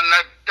really fun.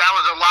 That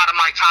was a lot of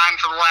my time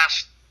for the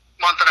last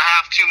month and a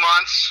half, 2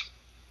 months.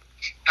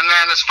 And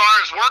then as far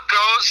as work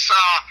goes,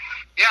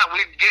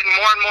 we're getting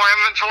more and more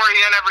inventory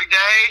in every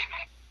day.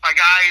 My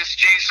guys,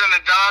 Jason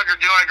and Doug, are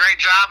doing a great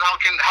job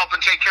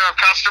helping take care of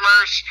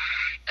customers.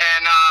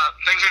 And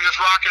things are just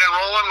rocking and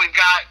rolling. We've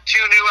got 2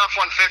 new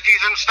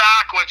F-150s in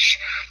stock, which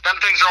them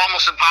things are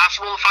almost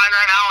impossible to find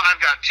right now, and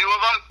I've got 2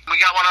 of them. We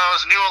got one of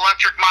those new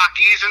electric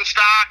Mach-E's in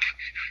stock.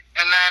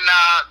 And then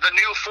the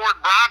new Ford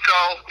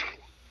Bronco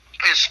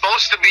was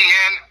supposed to be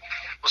in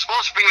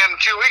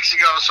 2 weeks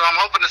ago, so I'm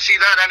hoping to see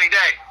that any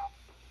day.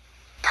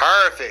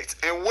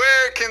 Perfect. And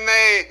where can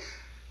they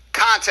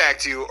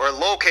contact you or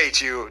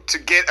locate you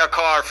to get a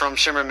car from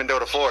Schimmer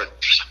Mendota Ford?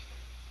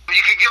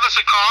 You can give us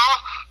a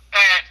call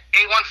at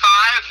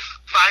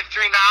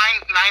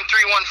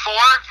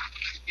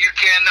 815-539-9314. You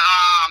can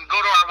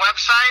go to our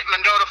website,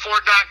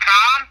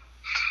 mendotaford.com,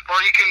 or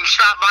you can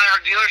stop by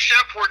our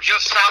dealership. We're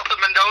just south of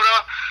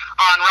Mendota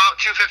on Route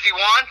 251.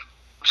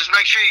 Just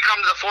make sure you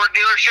come to the Ford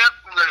dealership.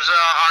 There's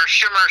our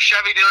Schimmer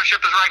Chevy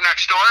dealership is right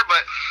next door,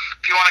 but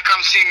if you want to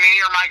come see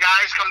me or my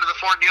guys, come to the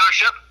Ford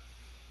dealership.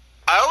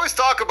 I always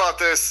talk about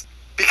this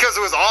because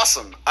it was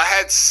awesome. I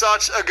had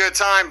such a good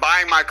time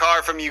buying my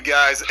car from you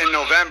guys in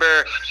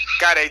November.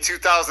 Got a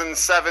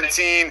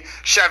 2017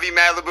 Chevy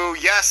Malibu.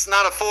 Yes,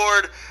 not a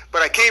Ford,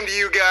 but I came to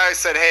you guys,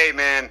 said, hey,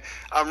 man,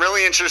 I'm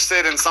really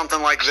interested in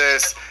something like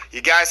this.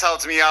 You guys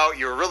helped me out.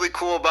 You were really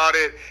cool about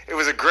it. It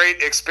was a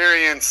great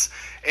experience,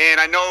 and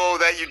I know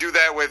that you do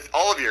that with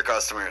all of your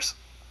customers.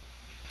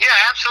 Yeah,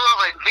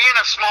 absolutely. Being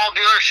a small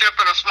dealership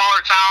in a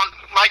smaller town,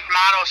 like the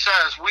motto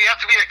says, we have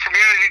to be a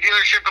community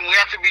dealership and we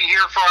have to be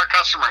here for our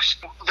customers.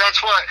 That's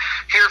what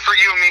here for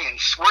you means.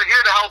 We're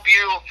here to help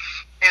you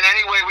in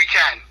any way we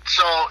can.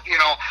 So,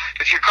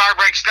 if your car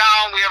breaks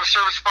down, we have a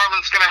service department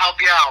that's going to help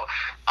you out.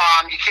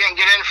 You can't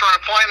get in for an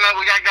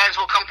appointment, we got guys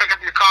who will come pick up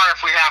your car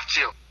if we have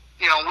to.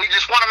 We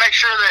just want to make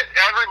sure that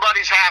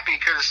everybody's happy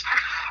because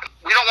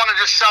we don't want to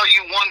just sell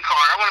you one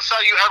car. I want to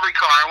sell you every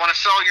car. I want to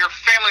sell your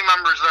family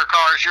members their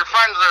cars, your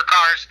friends their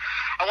cars.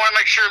 I want to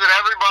make sure that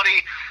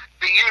everybody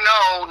that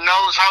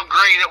knows how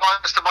great it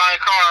was to buy a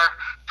car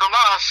from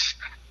us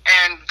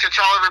and to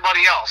tell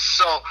everybody else.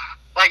 So,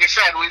 like I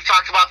said, we've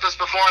talked about this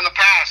before in the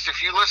past.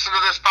 If you listen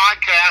to this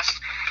podcast,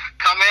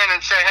 come in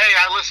and say, hey,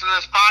 I listened to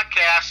this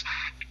podcast,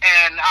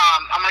 and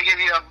I'm going to give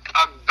you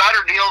a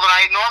better deal than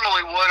I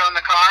normally would on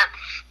the car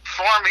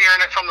for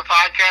hearing it from the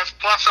podcast.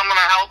 Plus, I'm going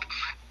to help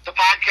the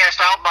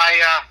podcast out by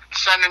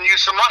sending you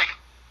some money.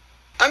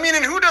 I mean,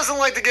 and who doesn't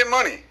like to get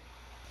money?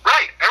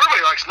 Right.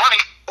 Everybody likes money.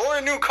 Or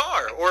a new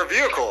car, or a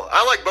vehicle.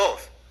 I like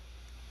both.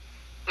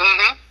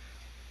 Mm-hmm.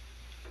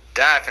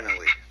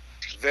 Definitely.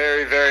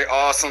 Very, very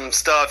awesome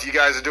stuff. You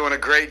guys are doing a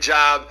great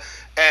job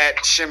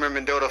at Schimmer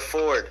Mendota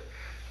Ford.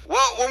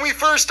 Well, when we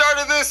first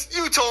started this,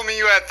 you told me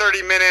you had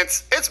 30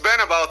 minutes. It's been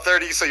about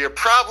 30, so you're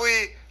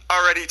probably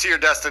already to your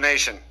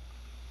destination.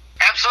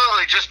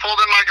 Absolutely. Just pulled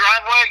in my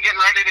driveway, getting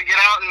ready to get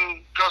out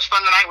and go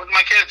spend the night with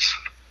my kids.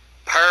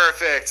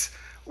 Perfect.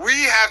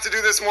 We have to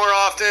do this more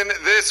often.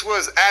 This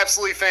was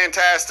absolutely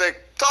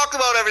fantastic. Talked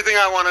about everything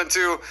I wanted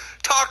to.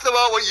 Talked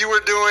about what you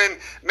were doing.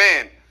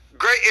 Man,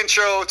 great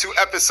intro to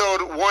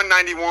episode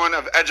 191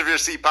 of Edge of Your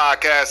Seat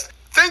podcast.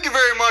 Thank you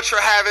very much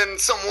for having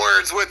some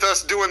words with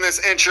us doing this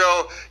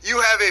intro.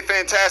 You have a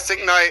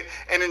fantastic night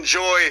and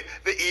enjoy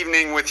the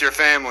evening with your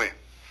family.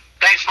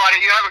 Thanks, buddy.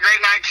 You have a great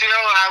night, too,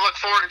 and I look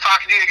forward to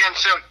talking to you again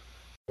soon.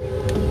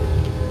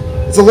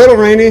 It's a little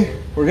rainy.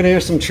 We're going to hear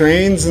some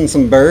trains and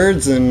some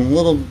birds and a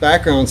little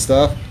background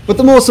stuff. But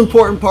the most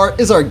important part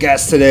is our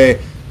guest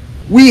today.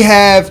 We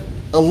have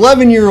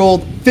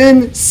 11-year-old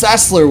Finn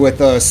Sessler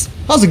with us.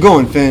 How's it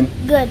going, Finn?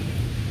 Good.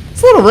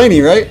 It's a little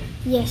rainy, right?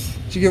 Yes.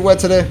 Did you get wet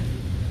today?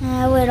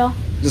 A little.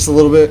 Just a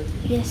little bit?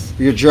 Yes.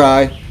 You're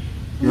dry?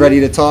 You ready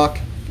to talk?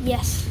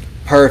 Yes.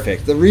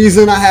 Perfect. The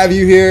reason I have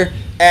you here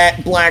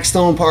at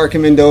Blackstone Park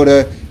in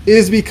Mendota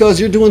is because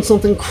you're doing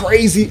something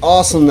crazy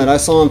awesome that I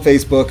saw on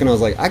Facebook, and I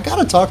was like, I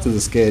gotta talk to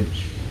this kid.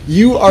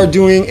 You are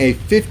doing a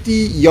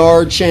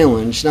 50-yard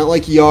challenge, not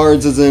like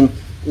yards as in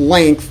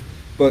length,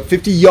 but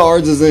 50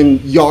 yards as in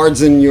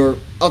yards in your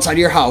outside of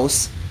your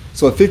house.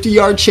 So a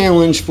 50-yard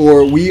challenge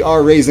for We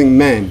Are Raising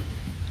Men.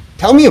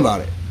 Tell me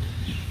about it.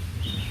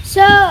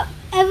 So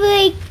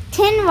every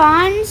 10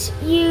 runs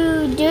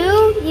you get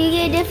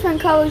a different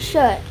color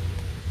shirt.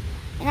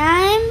 And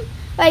I'm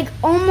like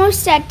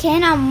almost at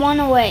 10. I'm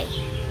one away.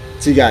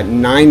 So you got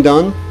 9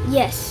 done,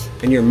 Yes.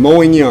 and you're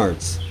mowing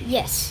yards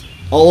Yes.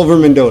 all over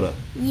Mendota.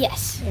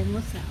 Yes. And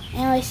what's that?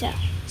 And myself.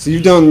 So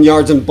you've done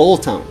yards in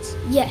both towns.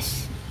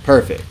 Yes.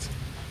 Perfect.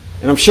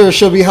 And I'm sure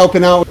she'll be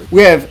helping out.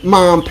 We have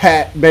Mom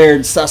Pat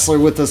Baird Sessler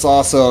with us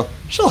also.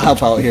 She'll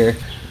help out here.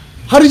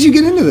 How did you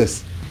get into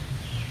this?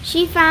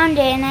 She found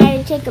it and I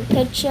had to take a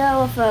picture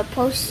with a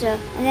poster.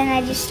 And then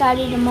I just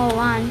started to mow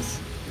lawns.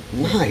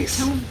 Nice.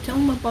 Tell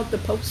them about the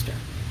poster.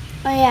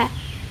 Oh yeah.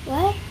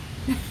 What?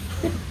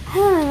 I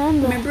don't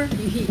remember. Remember,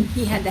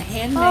 he had to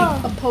hand make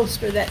Oh. a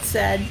poster that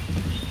said,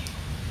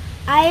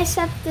 I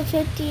accept the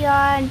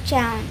 50-yard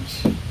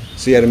challenge.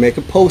 So you had to make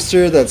a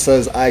poster that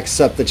says, I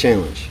accept the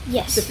challenge.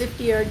 Yes. the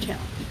 50-yard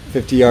challenge.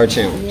 50-yard And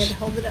you had challenge. to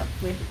hold it up.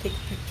 We had to take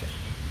a picture.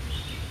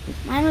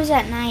 Mine was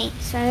at night,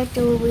 so I looked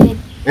a little weird.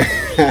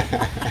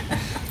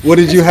 What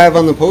did you have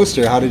on the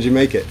poster? How did you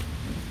make it?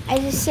 I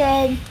just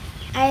said,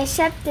 I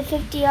accept the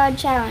 50-yard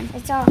challenge.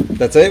 That's all.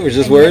 That's it? It was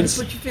just And you had to words?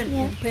 put your fin-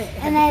 Yeah.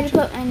 put- And I had to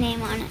put my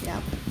name on it. Yeah.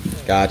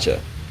 Gotcha.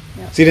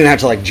 Yeah. So you didn't have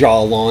to like draw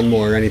a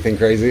lawnmower or anything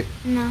crazy?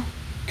 No,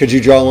 Could you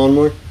draw a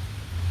lawnmower?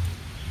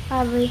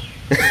 probably.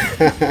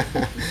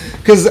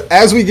 Because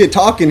as we get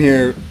talking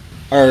here,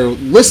 our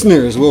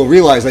listeners will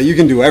realize that you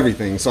can do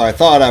everything. So I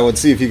thought I would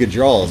see if you could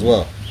draw as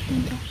well.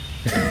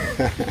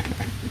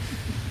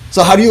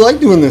 So how do you like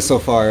doing this so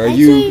far? Are It's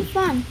you? really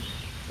fun.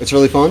 It's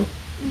really fun.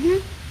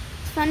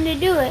 It's fun to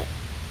do it.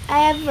 I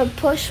have a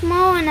push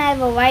mower and I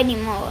have a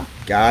riding mower.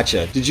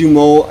 Gotcha. Did you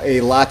mow a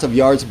lot of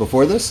yards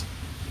before this?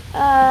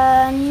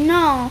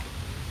 No.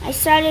 I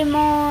started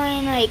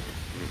mowing like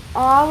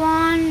all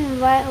on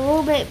right, a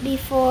little bit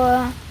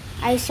before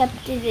I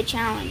accepted the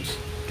challenge.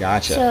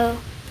 Gotcha. So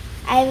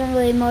I haven't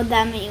really mowed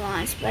that many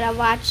lawns, but I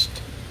watched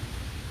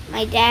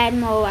my dad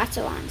mow lots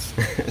of lawns.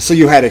 So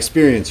you had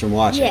experience from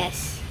watching.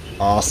 Yes.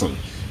 Awesome.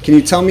 Can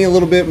you tell me a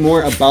little bit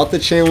more about the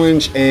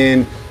challenge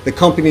and the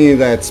company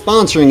that's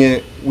sponsoring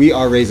it, We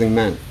Are Raising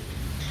Men?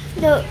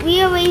 The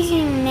We Are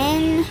Raising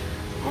Men,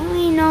 I don't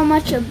really know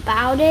much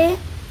about it.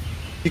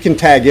 You can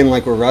tag in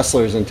like we're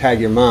wrestlers and tag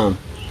your mom.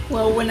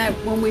 Well,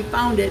 when we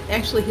found it,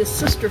 actually his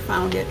sister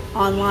found it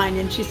online,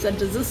 and she said,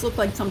 "Does this look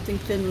like something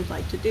Finn would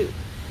like to do?"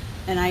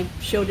 And I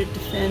showed it to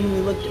Finn. We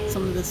looked at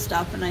some of the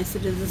stuff, and I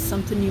said, "Is this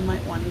something you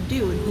might want to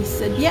do?" And he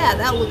said, "Yeah,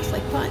 that looks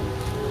like fun."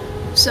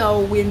 So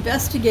we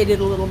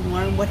investigated a little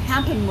more, and what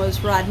happened was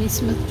Rodney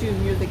Smith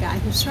Jr., the guy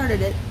who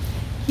started it,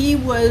 he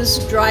was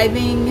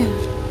driving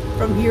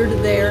from here to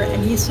there,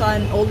 and he saw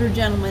an older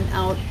gentleman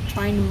out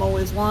trying to mow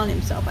his lawn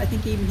himself. I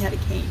think he even had a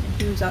cane,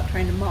 and he was out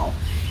trying to mow.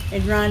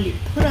 And Rodney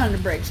put on the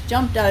brakes,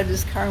 jumped out of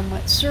his car, and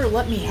went, "Sir,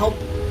 let me help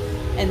you."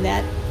 And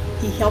that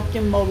he helped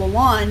him mow the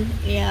lawn,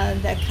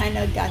 and that kind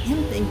of got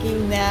him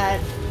thinking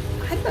that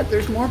I bet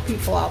there's more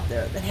people out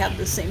there that have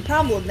the same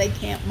problem. They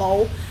can't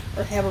mow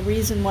or have a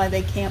reason why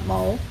they can't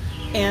mow.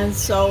 And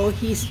so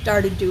he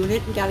started doing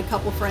it and got a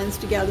couple friends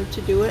together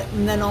to do it.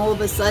 And then all of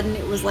a sudden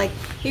it was like,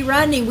 "Hey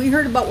Rodney, we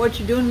heard about what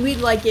you're doing.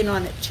 We'd like in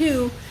on it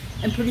too."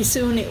 And pretty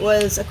soon it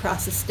was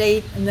across the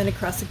state and then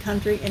across the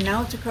country, and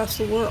now it's across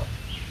the world.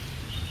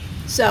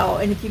 So,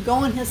 and if you go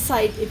on his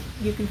site,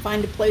 you can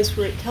find a place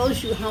where it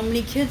tells you how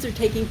many kids are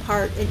taking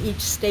part in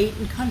each state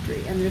and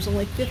country. And there's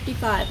only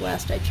 55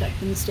 last I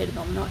checked in the state of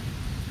Illinois.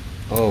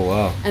 Oh,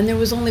 wow. And there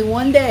was only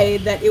one day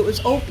that it was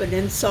open,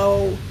 and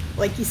so,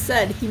 like he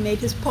said, he made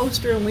his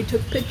poster and we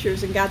took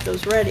pictures and got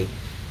those ready.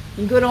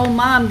 And good old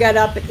Mom got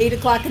up at 8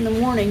 o'clock in the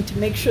morning to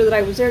make sure that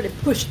I was there to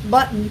push the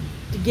button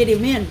to get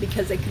him in,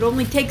 because they could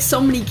only take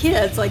so many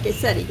kids. Like I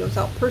said, he goes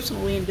out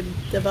personally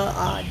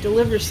and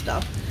delivers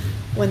stuff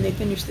when they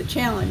finish the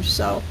challenge.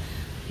 So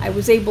I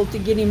was able to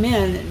get him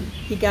in, and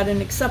he got an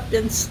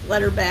acceptance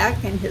letter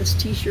back and his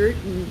t-shirt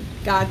and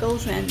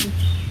goggles, and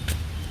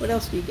what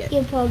else do you get?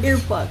 Earplugs.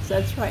 Earplugs,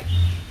 that's right.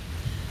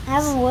 I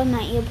haven't worn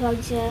my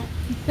earplugs yet.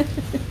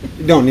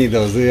 You don't need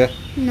those, do you?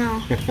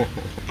 No.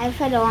 I've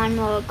had a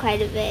lawnmower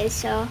quite a bit,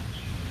 so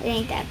it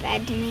ain't that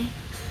bad to me.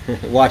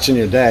 Watching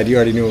your dad, you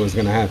already knew what was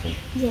going to happen.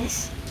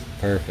 Yes.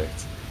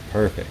 Perfect.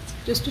 Perfect.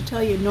 Just to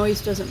tell you, noise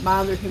doesn't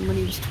bother him. When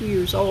he was 2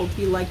 years old,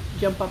 he liked to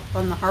jump up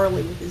on the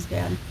Harley with his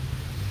dad.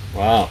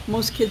 Wow.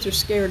 Most kids are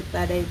scared at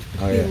that age,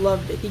 but Oh, he yeah.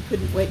 loved it. He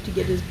couldn't wait to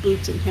get his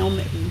boots and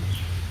helmet. And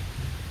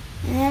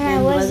then I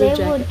And was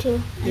leather able jacket. to.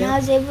 And Yeah.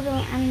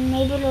 I'm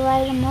able to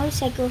ride a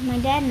motorcycle with my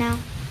dad now.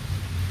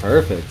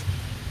 Perfect.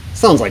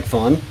 Sounds like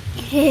fun.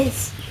 It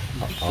is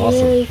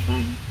Awesome. really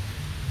fun.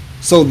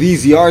 So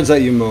these yards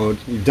that you mowed,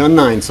 you've done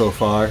 9 so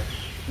far.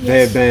 They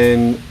Yes. have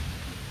been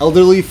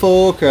elderly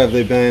folk, or have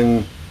they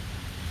been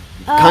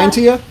kind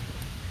to you?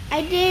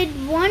 I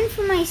did one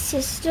for my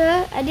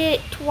sister. I did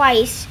it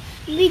twice,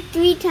 maybe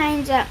 3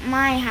 times at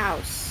my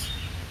house.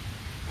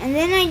 And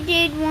then I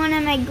did one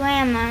at my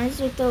grandma's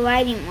with the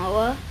riding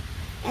mower.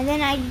 And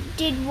then I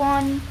did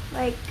one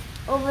like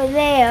over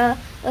there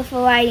with a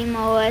riding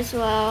mower as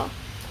well.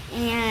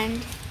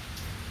 And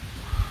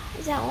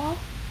is that all?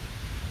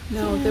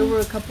 No, there were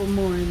a couple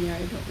more in there. I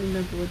don't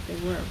remember what they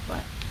were,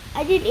 but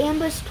I did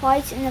Amber's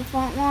twice and the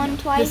front lawn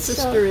twice. his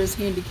sister is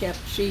handicapped.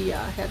 She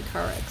had a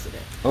car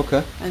accident,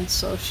 Okay. and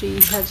so she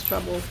has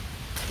trouble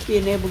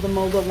being able to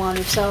mow the lawn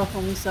herself.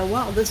 And we said,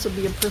 well, this will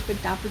be a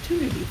perfect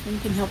opportunity. Finn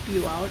can help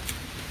you out.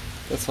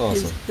 That's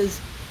awesome. His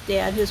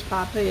dad, his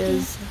papa,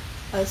 is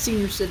a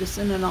senior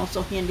citizen and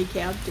also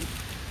handicapped. And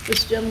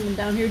this gentleman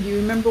down here, do you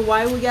remember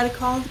why we got a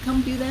call to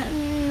come do that?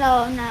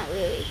 No, not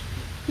really.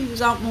 He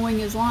was out mowing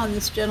his lawn,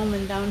 this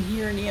gentleman down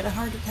here, and he had a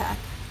heart attack.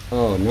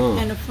 Oh, no.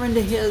 And a friend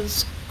of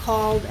his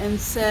called and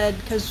said,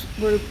 because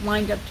we're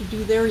lined up to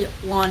do their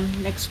lawn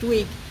next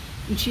week,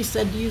 and she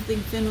said, do you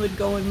think Finn would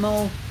go and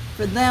mow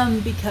for them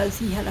because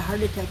he had a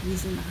heart attack and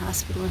he's in the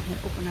hospital and had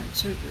open heart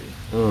surgery?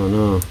 Oh,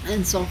 no.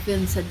 And so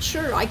Finn said,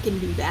 sure, I can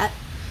do that.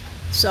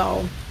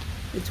 So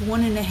it's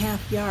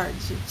 1.5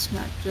 yards. It's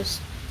not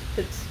just,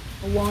 it's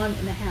a lawn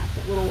and a half,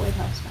 that little White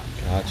House down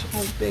there. Gotcha. That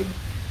whole big.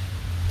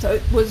 So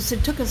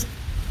it took us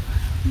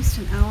at least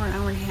an hour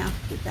and a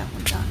half to get that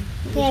one done.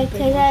 It was Yeah, a big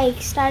because one. I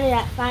started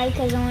at 5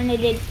 because I wanted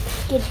to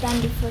get done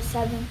before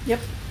 7. Yep.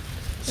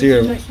 So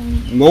you're Yes.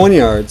 mowing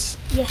yards,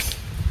 Yes,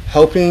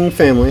 helping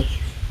family,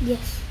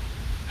 yes,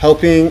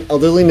 helping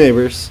elderly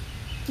neighbors,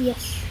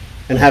 yes,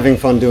 and having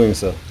fun doing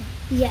so.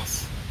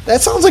 yes,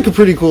 That sounds like a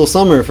pretty cool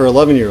summer for an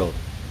 11-year-old.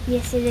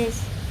 yes it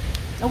is.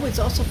 Oh, it's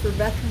also for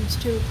veterans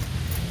too.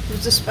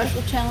 There's a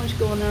special challenge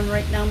going on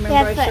right now.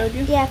 Remember Yeah, I showed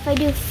you? if I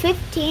do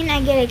 15,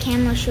 I get a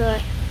camo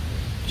shirt.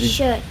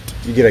 Shirt.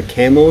 You get a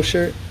camo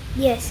shirt?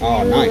 Yes, and Oh,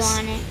 I really nice.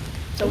 want it.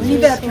 So any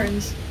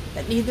veterans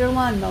that need their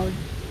lawn mowed,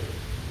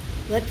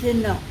 let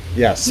Finn know.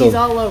 Yeah, He's so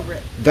all over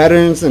it.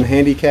 veterans and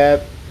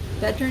handicapped.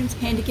 Veterans,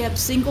 handicapped,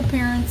 single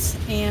parents,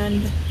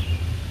 and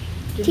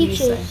didn't you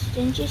say? Teachers.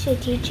 Didn't you say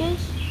teachers?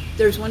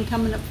 There's one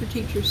coming up for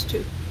teachers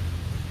too.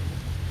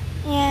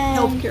 And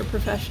Healthcare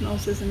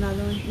professionals is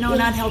another one. No, Yeah.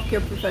 not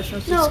healthcare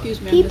professionals. no,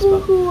 Excuse me, I people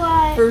misspoke. who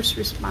are First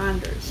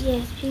responders.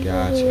 yes, people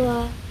Gotcha. who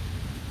are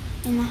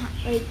in the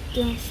like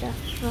doing stuff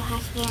for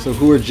hospital. So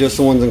who are just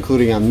the ones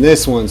including on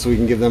this one so we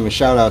can give them a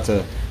shout out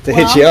to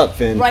hit you Well, up,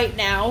 Finn? Right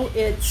now,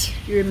 it's,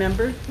 you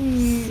remember,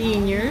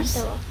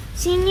 seniors,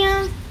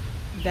 Senior,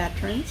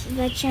 veterans,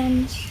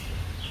 veterans,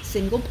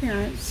 single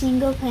parents,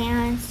 single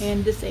parents,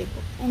 and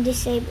disabled. and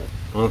disabled.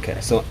 Okay,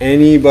 so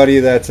anybody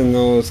that's in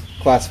those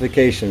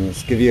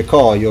classifications, give you a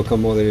call, you'll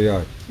come mow their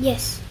yard.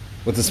 Yes.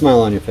 With a smile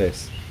on your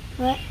face.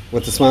 What?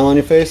 With a smile on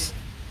your face?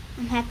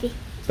 I'm happy.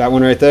 That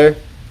one right there?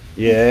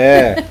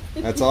 Yeah,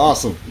 that's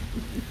awesome.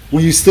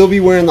 Will you still be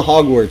wearing the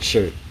Hogwarts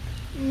shirt?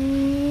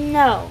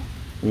 No.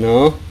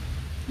 No?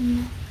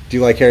 No. Do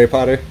you like Harry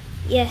Potter?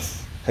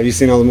 Yes. Have you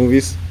seen all the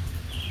movies?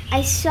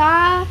 I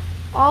saw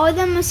all of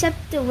them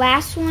except the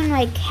last one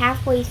like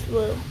halfway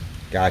through.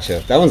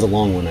 Gotcha. That one's a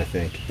long one, I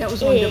think. That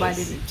was one Is.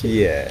 divided into two.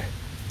 Yeah.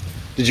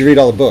 Did you read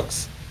all the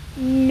books?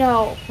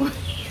 No.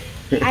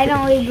 I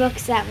don't read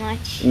books that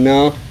much.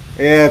 No?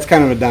 Yeah, it's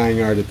kind of a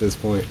dying art at this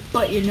point.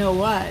 But you know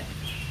what?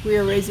 We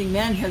Are Raising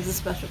Men has a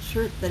special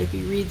shirt that if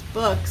he reads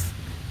books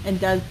and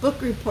does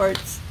book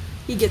reports,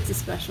 he gets a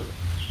special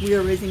We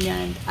Are Raising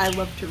Men, I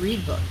Love to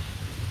Read book.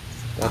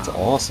 That's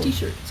awesome.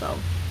 T-shirt, so.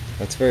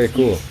 That's very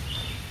cool.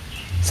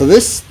 So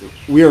this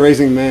We Are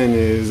Raising Men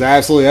is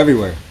absolutely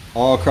everywhere.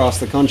 All across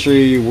the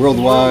country,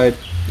 worldwide.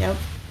 Yep,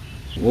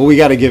 Well, we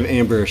got to give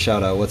Amber a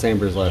shout out. What's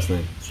Amber's last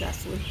name?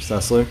 Cecily.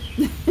 Sessler?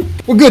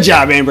 Well, good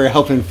job, Amber,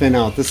 helping Finn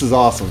out. This is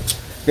awesome.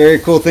 Very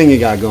cool thing you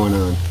got going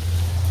on.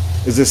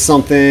 Is this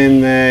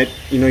something that,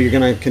 you're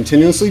going to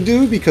continuously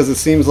do? Because it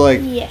seems like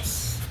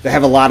Yes. they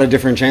have a lot of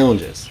different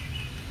challenges.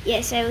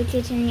 Yes, I will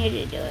continue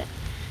to do it.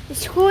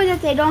 It's cool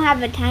that they don't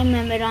have a time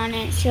limit on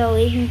it, so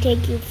it can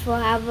take you for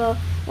however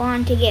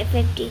long to get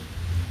 50.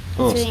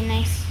 Oh, It's really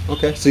nice.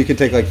 okay. So you could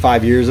take like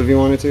 5 years if you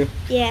wanted to?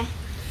 Yeah.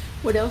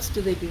 What else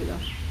do they do, though?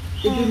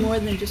 They do more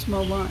than just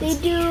mow lawns. They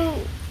do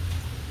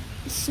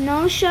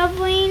snow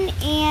shoveling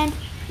and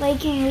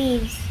raking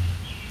leaves.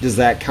 Does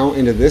that count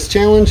into this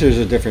challenge, or is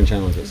it different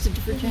challenges? It's a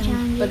different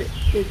Different challenge,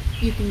 but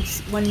you can,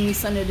 when we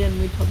sent it in,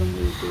 we told them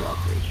we would do all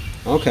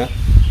three. Okay.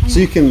 So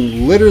you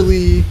can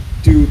literally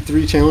do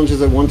 3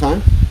 challenges at one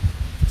time?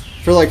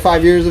 For like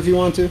 5 years if you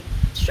want to?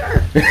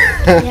 Sure.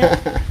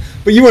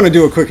 But you want to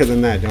do it quicker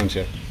than that, don't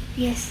you?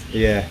 Yes.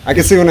 Yeah. I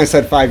can see when I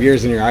said 5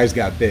 years and your eyes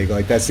got big.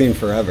 Like, that seemed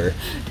forever.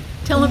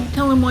 Tell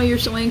them why you're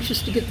so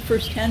anxious to get the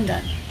first 10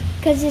 done.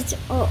 Because it's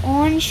an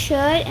orange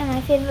shirt and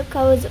my favorite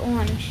color is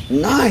orange.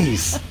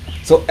 Nice.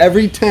 So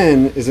every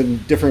 10 is a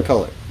different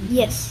color.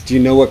 Yes. Do you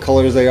know what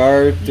colors they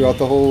are throughout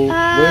the whole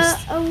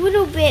list? A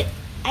little bit.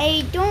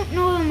 I don't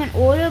know them in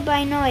order, but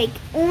I know like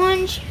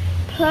orange,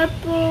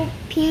 purple,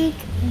 pink,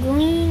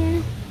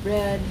 green,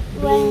 Red,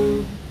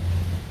 blue,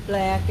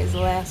 black is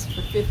last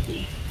for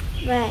 50.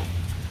 but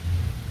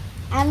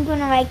I'm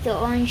gonna like the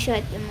orange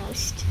shirt the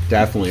most.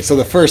 Definitely. So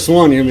the first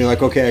one, you're going to be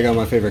like, okay, I got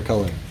my favorite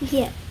color.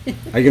 Yeah,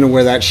 Are you going to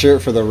wear that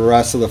shirt for the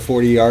rest of the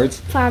 40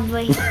 yards?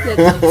 probably.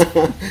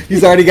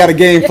 He's already got a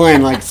game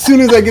plan. Like, as soon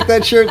as I get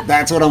that shirt,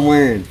 that's what I'm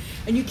wearing.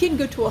 And you can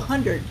go to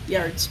 100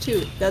 yards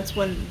too. That's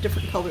when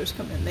different colors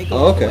come in. They go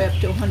Oh, all the okay. way up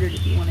to 100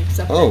 if you want to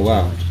accept Oh, that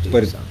wow. challenge too.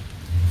 But so.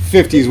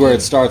 50 is where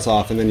it starts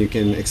off, and then you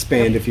can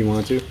expand if you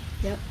want to.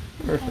 Yep.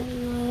 Perfect.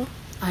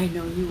 I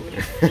know you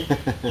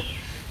would.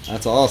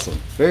 That's awesome.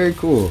 Very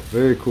cool.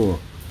 Very cool.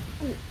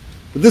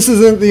 But this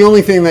isn't the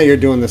only thing that you're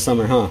doing this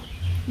summer, huh?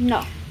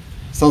 No.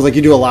 Sounds like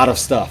you do a lot of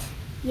stuff.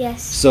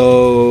 Yes.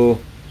 So,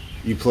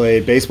 you play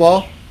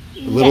baseball,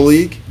 Little Yes.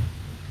 League.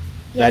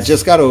 That Yes.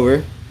 just got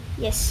over.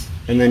 Yes.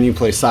 And then you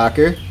play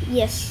soccer.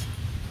 Yes.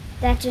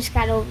 That just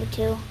got over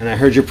too. And I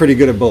heard you're pretty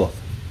good at both.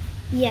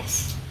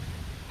 Yes.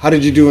 How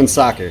did you do in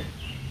soccer?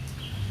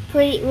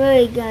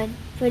 Really good.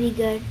 Pretty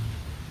good.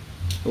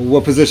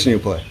 What position you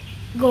play?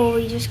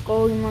 Goalie, just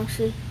goalie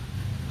mostly.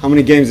 How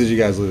many games did you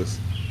guys lose?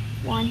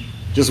 1.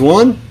 Just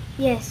one?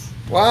 Yes.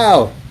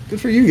 Wow.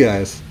 Good for you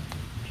guys.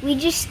 We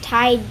just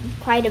tied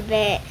quite a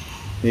bit.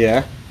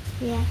 Yeah.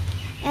 Yeah.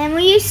 And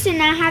we used to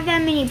not have that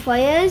many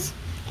players.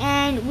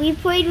 And we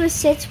played with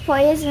 6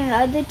 players and the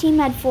other team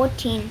had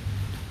 14.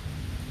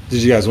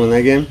 Did you guys win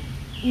that game?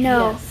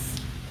 No. Yes.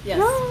 Yes.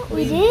 No,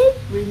 we did?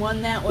 We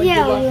won that one. Yeah,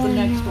 You we lost the won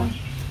next that one. one.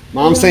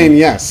 Mom's saying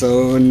yes.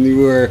 So when you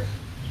were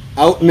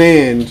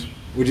outmanned,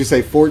 would you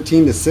say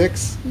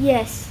 14-6?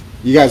 Yes.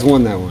 You guys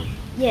won that one.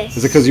 Yes.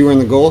 Is it because you were in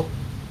the goal?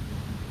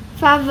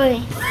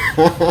 Probably.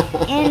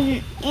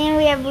 And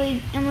we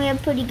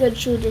have pretty good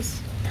shooters.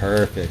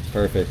 Perfect.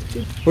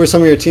 Who are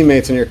some of your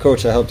teammates and your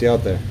coach that helped you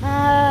out there?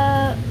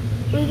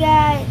 We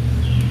got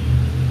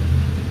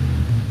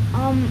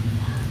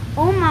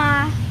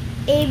Omar,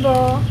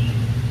 Abel,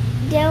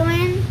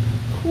 Dylan,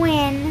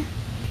 Quinn,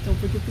 Don't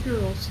forget the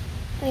girls.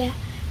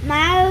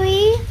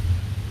 Miley,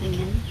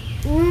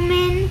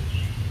 Lumen,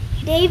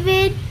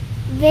 David,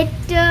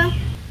 Victor,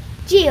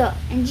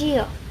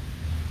 Gio.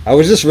 I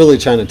was just really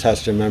trying to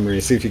test your memory,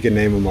 see if you could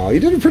name them all. You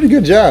did a pretty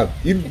good job.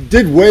 You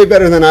did way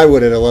better than I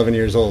would at 11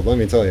 years old, let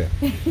me tell you.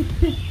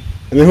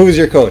 And then who was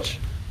your coach?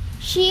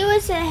 She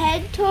was the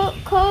head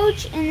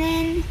coach, and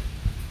then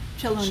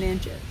Cello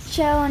Nanches.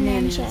 Cheryl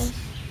Nanez.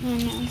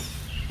 Nanez.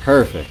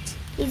 Perfect.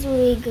 He's a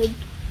really good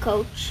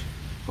coach.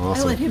 I let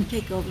Awesome. him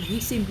take over. He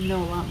seemed to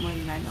know a lot more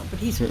than I know, but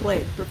he's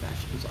played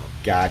professional. So.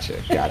 Gotcha.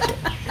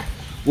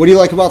 What do you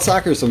like about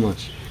soccer so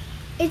much?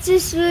 It's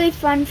just really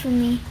fun for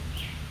me.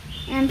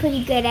 And I'm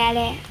pretty good at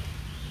it.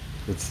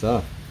 Good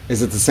stuff.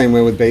 Is it the same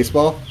way with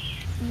baseball?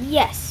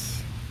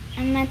 Yes.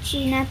 I'm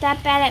actually not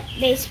that bad at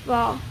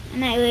baseball,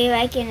 and I really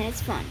like it, and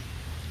it's fun.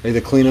 Are you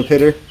the cleanup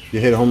hitter? You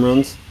hit home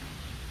runs?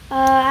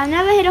 I've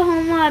never hit a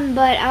home run,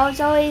 but I was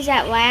always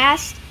at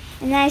last,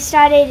 and then I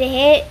started to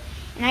hit,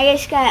 and I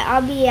just got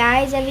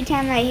RBIs every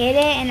time I hit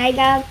it, and I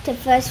got up to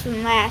first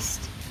from last.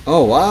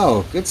 Oh,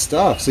 wow. Good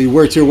stuff. So you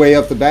worked your way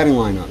up the batting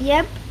lineup.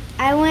 Yep.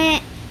 I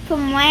went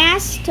from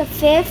last to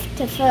fifth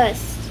to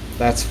first.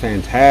 That's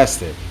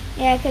fantastic.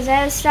 Yeah, because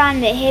I was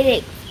starting to hit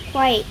it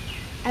quite.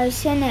 I was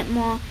hitting it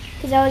more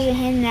because I wasn't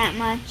hitting that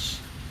much.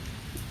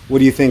 What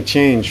do you think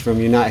changed from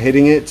you not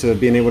hitting it to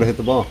being able to hit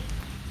the ball?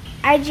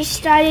 I just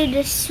started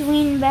to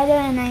swing better,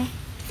 and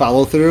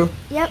Follow through?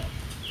 and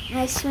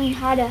I swing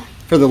harder.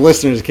 For the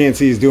listeners who can't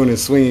see, he's doing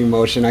his swinging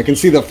motion. I can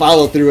see the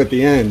follow through at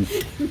the end.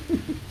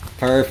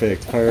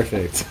 Perfect.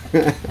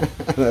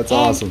 That's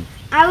awesome.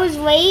 I was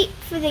late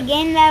for the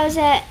game that was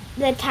at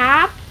the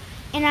top,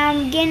 and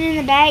I'm getting in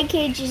the batting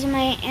cages, and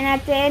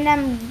at the end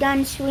I'm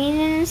done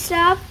swinging and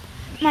stuff.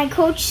 My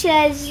coach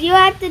says, "You're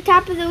at the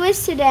top of the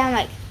list today." I'm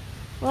like,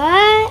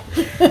 "What?"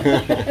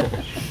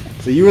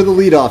 So you were the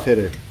leadoff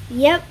hitter.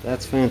 Yep,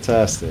 That's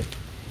fantastic.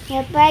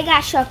 but I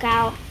got shook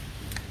out.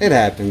 It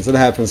happens. It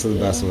happens to the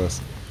best of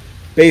us.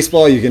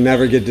 Baseball, you can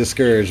never get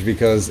discouraged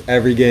because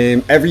every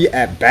game, every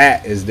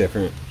at-bat is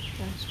different.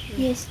 That's true.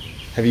 Yes,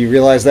 Have you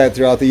realized that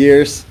throughout the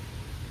years?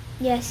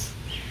 yes.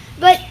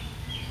 But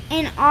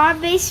in our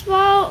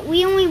baseball,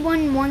 we only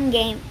won one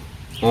game.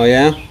 Oh,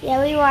 yeah?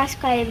 Yeah, we lost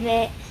quite a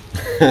bit.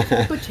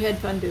 But you had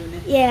fun doing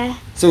it. Yeah.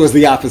 So it was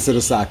the opposite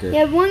of soccer.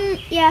 Yeah, one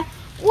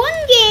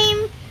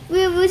game we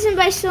were losing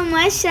by so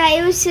much that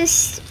it was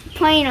just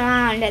playing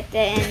around at the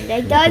end.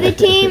 Like the other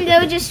team, they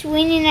were just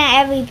winning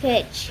at every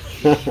pitch.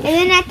 And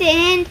then at the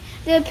end,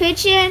 they were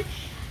pitching,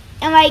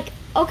 and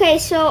okay,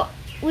 so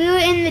we were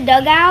in the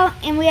dugout,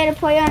 and we had a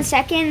player on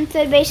second, and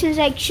third baseman's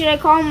like, "Should I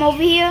call him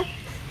over here?"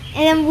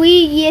 And then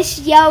we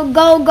just yell,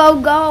 "Go,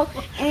 go, go!"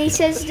 And he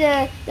says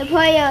to the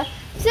player,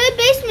 "Third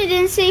baseman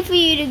didn't say for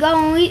you to go,"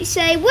 and we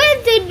say, "We're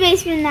the third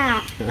baseman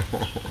now."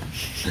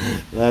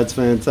 That's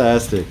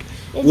fantastic.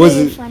 It's Was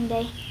really it- a fun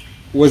day.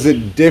 Was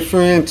it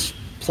different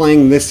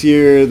playing this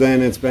year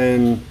than it's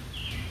been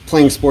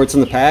playing sports in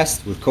the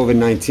past with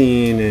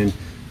COVID-19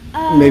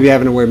 and maybe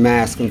having to wear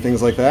masks and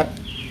things like that?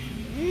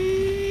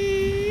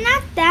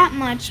 Not that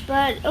much,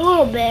 but a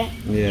little bit.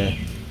 Yeah.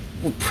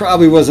 Well,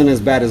 probably wasn't as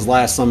bad as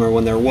last summer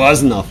when there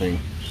was nothing.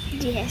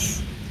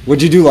 Yes.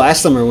 What'd you do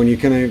last summer when you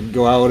couldn't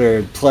go out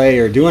or play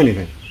or do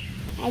anything?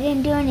 I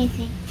didn't do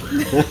anything.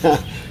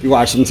 You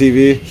watched some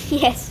TV?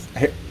 Yes.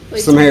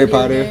 Played Some Harry video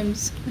Potter?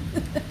 games.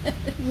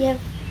 Yep.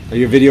 Are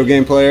you a video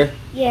game player?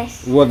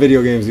 Yes. What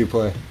video games do you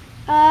play?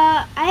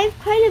 I have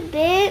quite a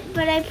bit,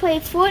 but I play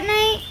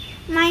Fortnite,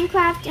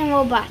 Minecraft, and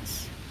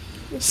Roblox.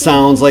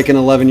 Sounds like an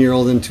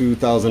 11-year-old in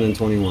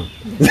 2021.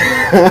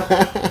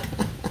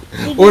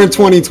 Or in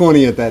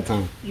 2020 at that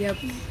time. Yep.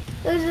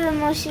 Those are the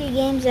most of the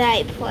games that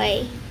I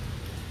play.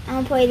 I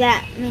don't play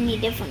that many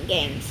different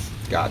games.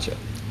 Gotcha.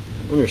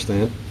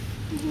 Understand.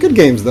 Good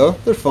games, though.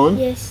 They're fun.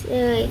 Yes,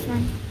 they're really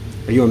fun.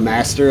 Are you a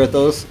master at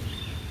those?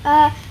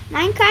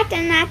 Minecraft,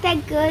 I'm not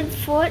that good.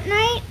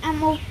 Fortnite,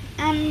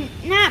 I'm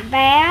not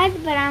bad,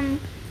 but I'm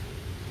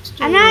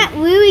not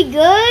really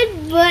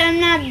good, but I'm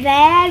not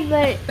bad,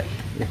 but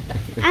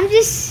I'm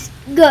just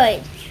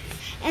good.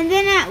 And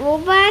then at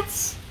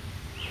Roblox,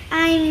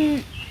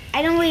 I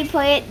don't really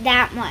play it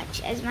that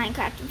much as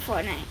Minecraft and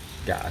Fortnite.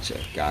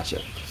 Gotcha.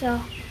 So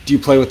Do you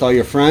play with all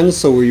your friends?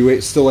 So were you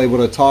still able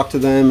to talk to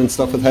them and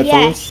stuff with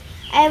headphones? yes,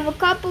 I have a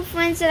couple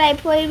friends that I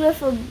played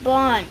with a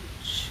bunch.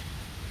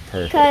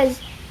 Perfect. Because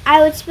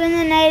I would spend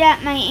the night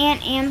at my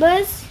Aunt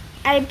Amber's.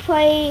 I'd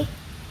play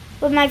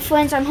with my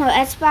friends on her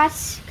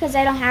Xbox because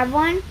I don't have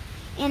one.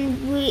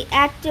 And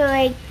after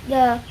like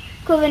the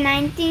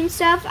COVID-19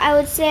 stuff, I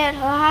would stay at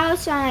her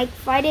house on like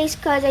Fridays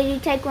because I do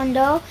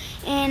Taekwondo.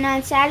 And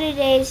on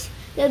Saturdays,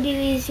 there'd be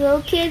these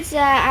little kids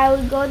that I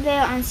would go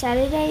there on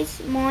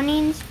Saturdays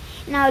mornings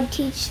and I would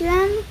teach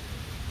them.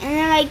 And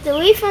then like the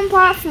really fun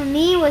part for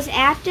me was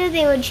after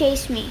they would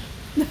chase me.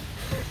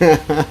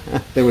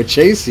 They would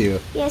chase you.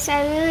 Yes,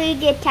 I really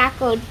get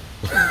tackled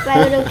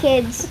by little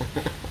kids.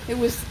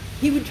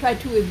 He would try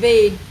to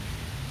evade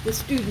the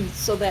students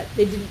so that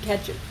they didn't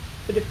catch him.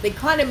 But if they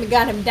caught him and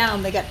got him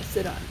down, they got to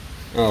sit on him.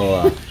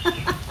 Oh,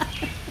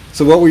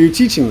 So what were you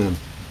teaching them?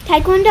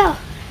 Taekwondo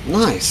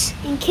Nice.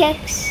 and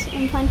kicks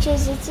and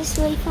punches. It's just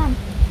really fun.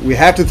 We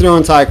have to throw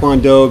in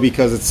Taekwondo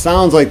because it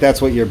sounds like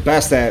that's what you're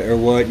best at or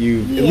what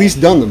you've at Yeah.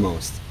 least done the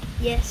most.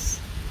 Yes.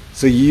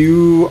 So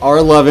you are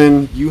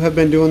 11. You have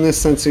been doing this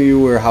since you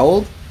were how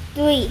old?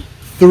 3.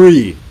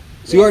 3.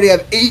 So you already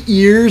have 8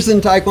 years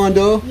in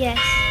Taekwondo? Yes.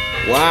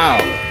 Wow.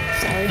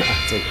 Sorry.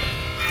 That's a-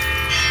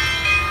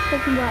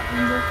 Talking about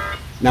Amber.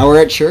 Now we're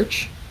at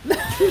church.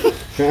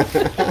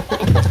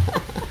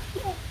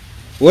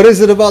 What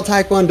is it about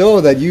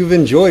Taekwondo that you've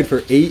enjoyed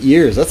for 8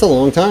 years? That's a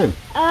long time.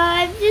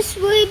 I've just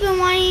really been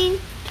wanting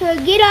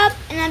to get up,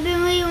 and I've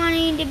been really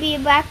wanting to be a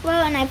black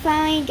belt, and I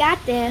finally got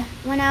there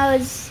when I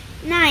was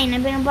 9.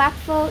 I've been a black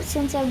belt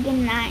since I've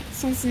been 9.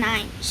 Since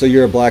 9. So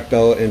you're a black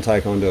belt in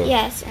Taekwondo.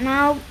 Yes, and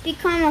I'll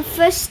become a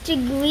first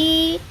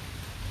degree.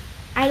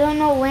 I don't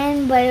know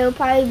when, but it'll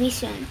probably be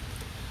soon.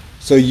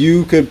 So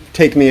you could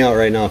take me out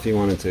right now if you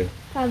wanted to.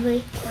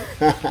 Probably.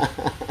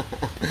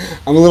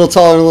 I'm a little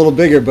taller and a little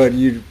bigger, but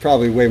you're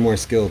probably way more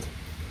skilled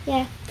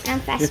Yeah, I'm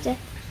faster.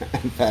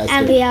 and faster.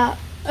 I'll be out.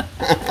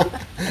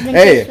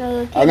 Hey,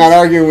 I'm not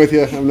arguing with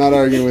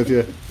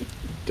you.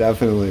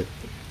 Definitely.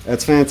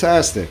 That's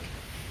fantastic.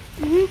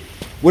 Mhm.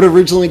 What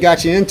originally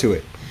got you into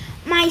it?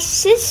 My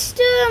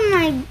sister,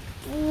 my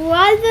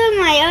brother,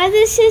 my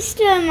other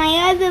sister, and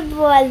my other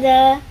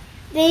brother,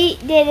 they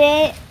did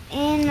it,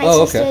 and my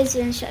Oh, sister okay. is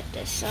an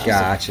instructor. So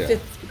Gotcha.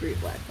 5th degree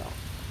black belt.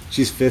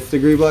 She's 5th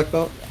degree black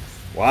belt? Yes.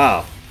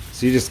 Wow.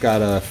 So you just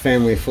got a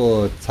family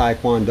full of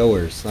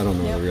Taekwondoers. I don't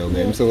know Yep. the real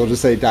name, so we'll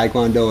just say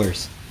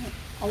Taekwondoers.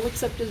 All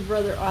except his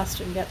brother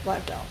Austin got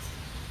black belts.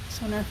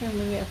 So in our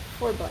family we have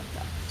 4 black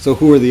belts. So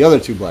who are the other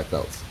 2 black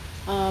belts?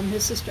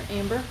 His sister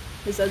Amber,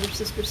 his other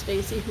sister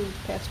Stacy, who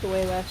passed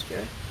away last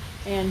year,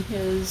 and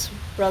his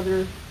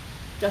brother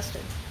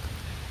Justin.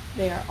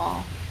 They are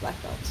all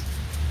black belts.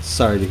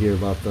 Sorry to hear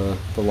about the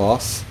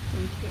loss.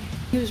 Thank you.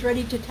 He was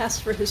ready to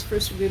test for his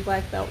first degree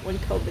black belt when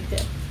COVID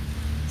hit.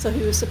 So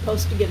he was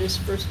supposed to get his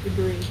first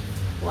degree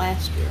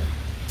last year.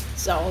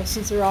 So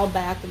since they're all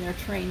back and they're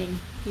training,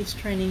 he's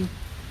training.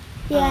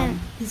 yeah,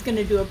 He's going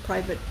to do a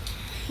private.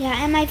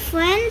 yeah. And my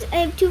friends, I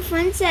have 2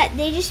 friends that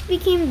they just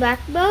became black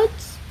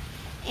belts,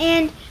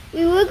 and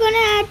we were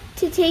gonna have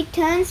to take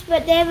turns,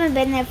 but they haven't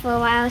been there for a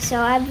while. So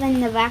I've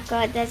been the black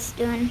belt that's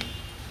doing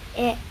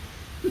it.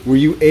 Were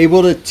you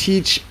able to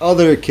teach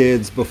other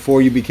kids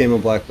before you became a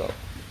black belt?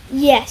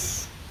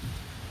 Yes.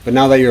 But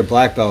now that you're a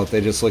black belt,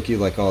 they just look at you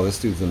like, oh, this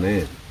dude's the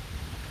man.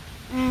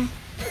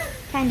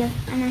 Kind of.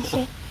 I'm not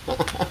sure.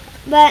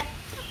 But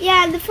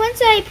yeah, the friends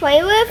that I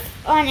play with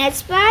on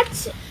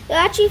Xbox, they're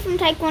actually from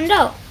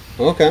Taekwondo.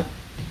 Okay.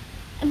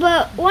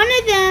 But one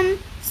of them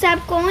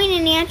stopped going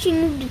and he actually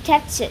moved to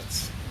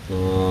Texas.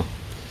 Uh,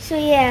 So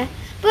yeah.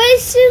 But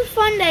it's still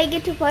fun that I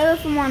get to play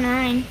with him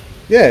online.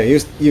 yeah,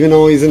 even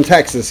though he's in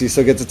Texas, you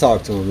still get to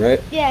talk to him, right?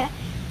 Yeah.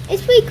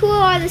 It's pretty cool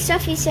all the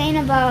stuff he's saying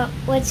about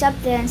what's up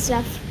there and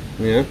stuff.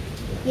 Yeah.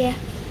 Yeah.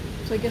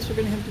 So I guess we're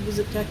going to have to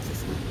visit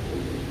Texas now.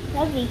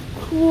 That'd be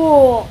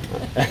cool.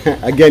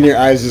 Again, your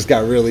eyes just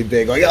got really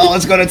big. Like, oh,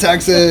 let's go to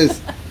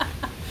Texas.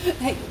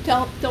 Hey,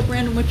 tell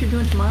Brandon what you're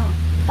doing tomorrow.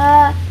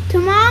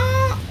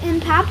 Tomorrow in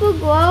Poplar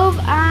Grove,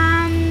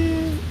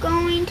 I'm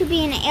going to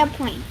be in an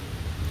airplane.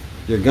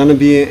 You're gonna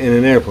be in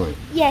an airplane.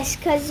 Yes,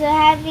 because they're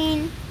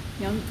having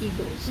Young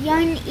Eagles.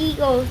 Young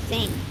Eagle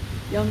thing.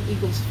 Young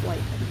Eagles Flight.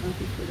 I don't know if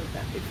you've heard of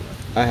that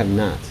before. I have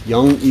not.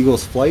 Young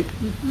Eagles Flight?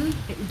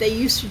 They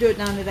used to do it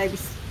down at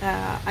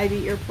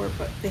Ivy Airport,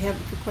 but they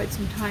haven't for quite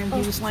some time.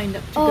 He was lined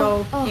up to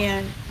go,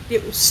 and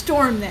it was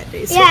stormed that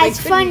day. So Yeah, they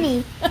it's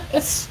couldn't- funny.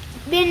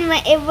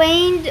 It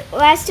rained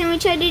last time we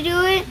tried to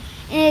do it,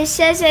 and it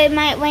says it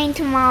might rain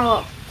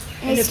tomorrow.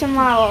 And it's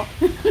tomorrow.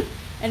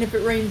 And if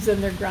it rains,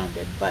 then they're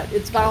grounded. But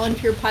it's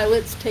volunteer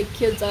pilots take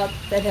kids up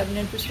that have an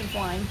interest in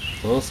flying,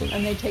 Awesome.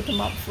 and they take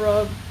them up for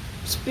a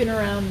spin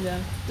around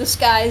the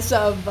skies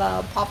of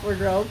Poplar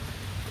Grove.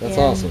 That's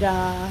and,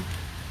 awesome.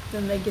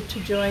 Then they get to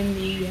join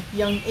the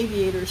Young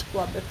Aviators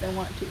Club if they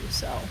want to.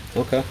 So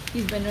Okay.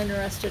 he's been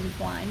interested in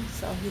flying,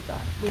 so we thought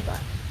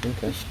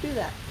Okay. we should do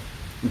that.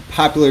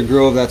 Poplar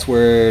Grove, that's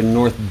where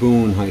North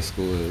Boone High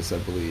School is, I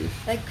believe.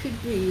 That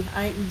could be.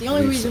 The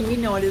only Believe reason so. we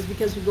know it is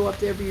because we go up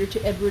there every year to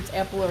Edwards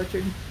Apple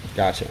Orchard.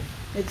 Gotcha.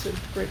 It's a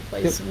great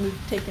place, Yep. and we've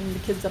taken the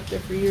kids up there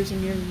for years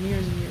and years and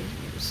years and years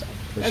and years. So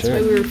For that's sure.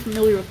 why we were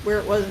familiar with where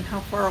it was and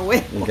how far away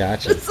it was.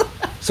 Gotcha.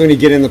 So when you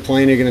get in the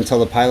plane, you're gonna tell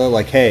the pilot,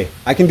 like, hey,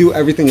 I can do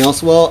everything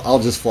else well, I'll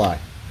just fly.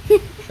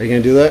 Are you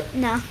gonna do that?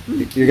 No.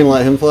 You're gonna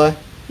let him fly?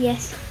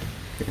 Yes.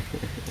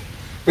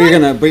 But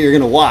you're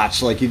gonna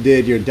watch like you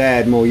did your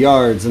dad mow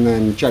yards and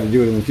then try to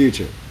do it in the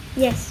future.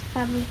 Yes,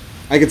 probably.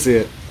 I could see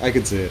it. I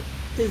could see it.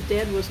 His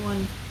dad was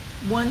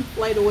one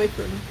flight away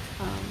from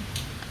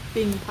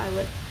being a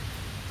pilot.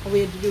 All we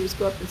had to do was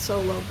go up and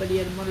solo, but he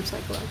had a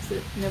motorcycle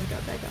accident, never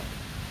got back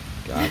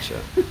up. Gotcha.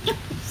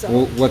 So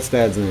Well, what's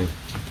Dad's name?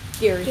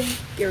 Gary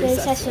Gary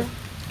Sessler. Sessler.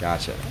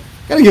 Gotcha.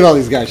 Gotta give all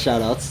these guys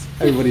shout outs.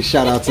 Everybody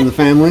shout outs in the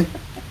family.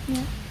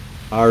 Yeah.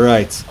 All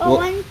right. Oh, Well,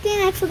 one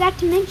thing I forgot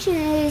to mention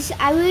is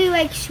I really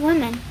like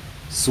swimming.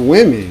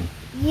 swimming.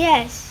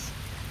 Yes.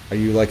 Are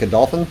you like a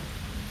dolphin?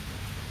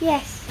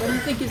 Yes. Why do you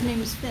think his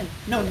name is Finn?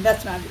 No,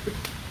 that's not it.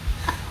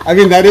 I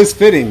mean, that is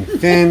fitting.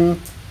 Finn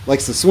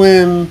likes to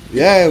swim.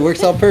 Yeah, it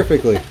works out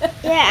perfectly.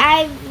 Yeah,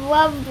 I've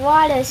loved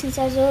water since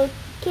I was a little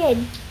kid.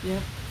 Yeah,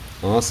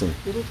 Awesome.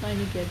 little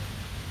tiny kid.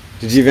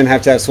 Did you even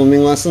have to have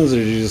swimming lessons, or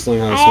did you just learn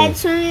how to I swim? had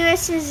swimming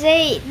lessons.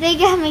 They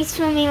got me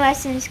swimming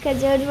lessons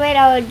because they were afraid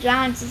I would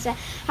drown since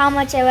how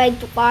much I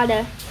liked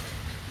water.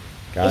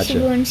 I should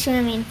go Gotcha. in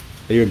swimming.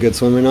 Are you a good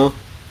swimmer now?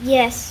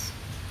 Yes.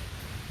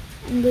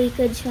 I'm a really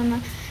good swimmer.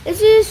 There's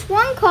this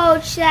one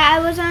coach that I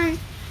was on.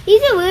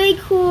 He's a really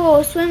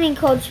cool swimming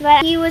coach,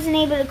 but he wasn't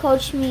able to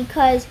coach me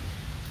because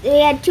they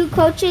had two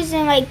coaches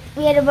and like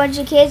we had a bunch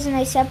of kids and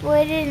they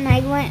separated and I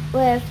went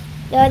with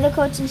the other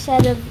coach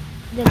instead of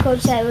the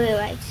coach that I really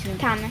liked,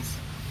 Thomas.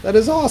 That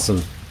is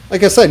awesome.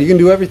 Like I said, you can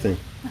do everything.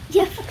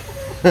 Yep.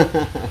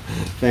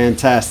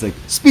 Fantastic.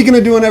 Speaking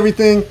of doing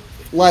everything,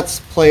 let's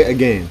play a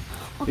game.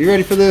 Are you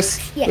ready for this?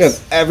 Yes. We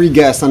have every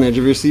guest on Edge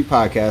of Your Seat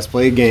podcast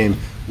play a game.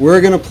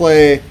 We're going to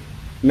play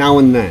now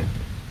and then.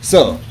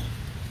 So,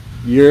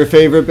 your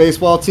favorite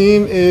baseball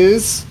team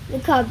is? The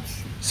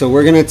Cubs. So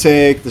we're going to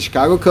take the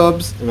Chicago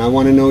Cubs, and I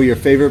want to know your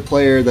favorite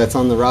player that's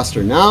on the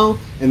roster now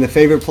and the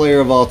favorite player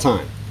of all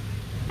time.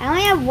 I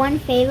only have one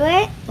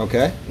favorite.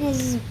 Okay?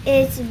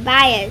 It's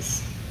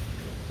Baez.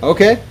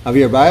 Okay.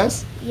 Javier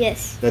Baez?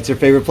 Yes. That's your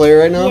favorite player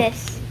right now?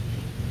 Yes.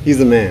 He's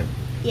the man.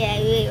 Yeah, I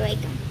really like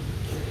him.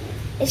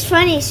 It's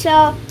funny,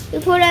 so we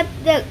put up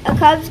a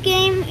Cubs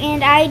game,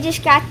 and I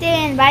just got there,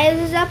 and Baez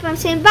was up. I'm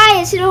saying,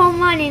 Baez, hit a home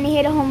run, and he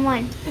hit a home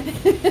run.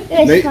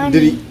 It was funny.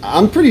 Did he?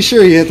 I'm pretty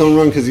sure he hit the home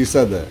run because you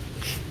said that.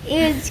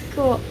 It was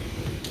cool.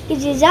 He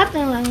just up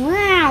and went,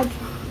 wow.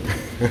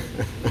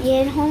 He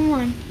hit a home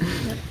run.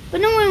 But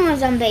no one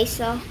was on base,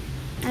 so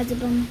that's a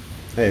bummer.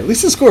 Hey, at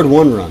least he scored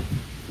one run.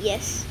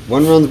 Yes.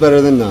 One run's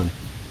better than none.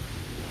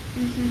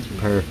 Mm-hmm.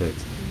 Perfect.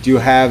 Do you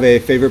have a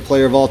favorite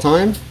player of all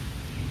time?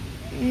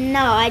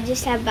 No, I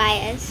just have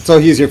Baez. So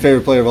he's your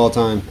favorite player of all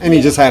time, and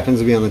he just happens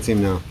to be on the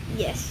team now.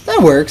 Yes. That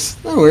works.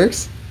 That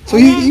works. So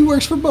he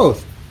works for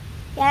both.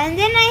 Yeah, and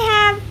then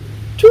I have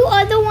two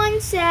other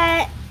ones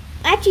that,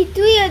 actually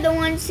three other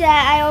ones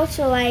that I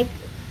also like.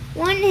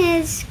 One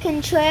is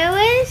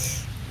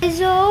Contreras,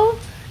 Izzo,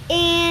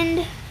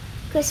 and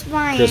Chris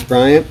Bryant. Chris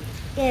Bryant.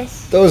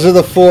 Yes. Those are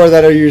the four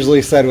that are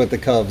usually said with the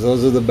Cubs.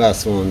 Those are the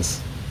best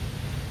ones.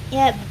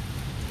 Yep.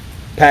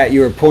 Pat,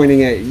 you were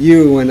pointing at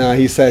you when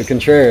he said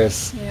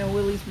Contreras. Yeah,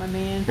 Willie's my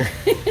man.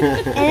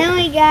 And then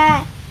we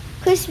got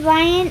Chris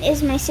Bryant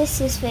is my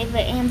sister's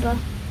favorite, Amber.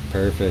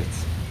 Perfect.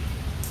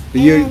 But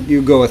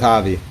you go with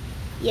Javi.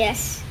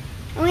 Yes.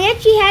 And we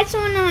actually had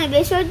someone on my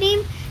baseball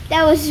team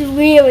that was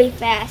really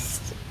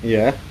fast.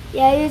 Yeah.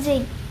 Yeah, he was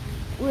like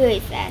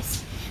really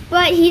fast.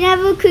 But he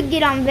never could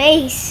get on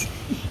base.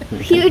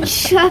 He would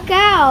struck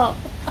out.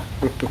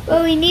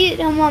 But we needed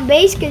him on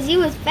base because he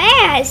was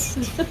fast.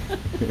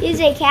 He was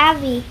like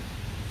heavy.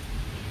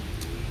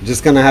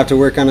 Just gonna have to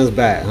work on his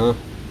bat, huh?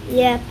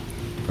 Yep.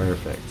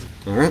 Perfect.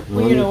 All right.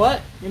 Well, you know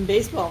what? In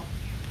baseball,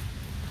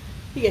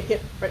 you get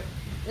hit right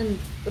in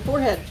the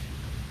forehead.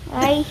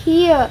 right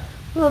here.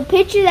 With a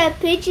pitcher that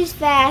pitches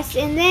fast.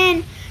 And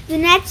then the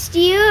next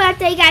year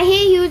after I got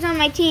hit, he was on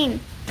my team.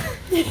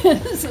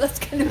 So that's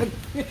kind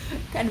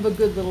of a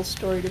good little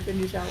story to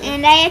finish out with.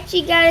 And I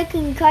actually got a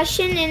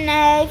concussion, and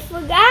I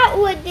forgot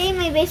what day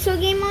my baseball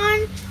game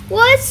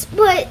was,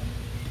 but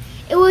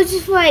it was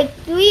just for like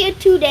 3 or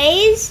 2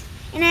 days,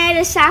 and I had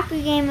a soccer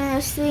game and it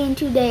was 3 and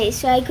 2 days,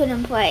 so I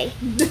couldn't play.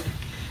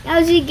 I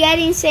was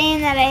regretting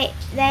saying that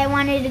I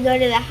wanted to go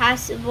to the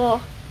hospital.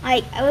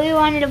 Like, I really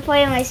wanted to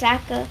play my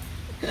soccer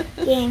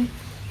game.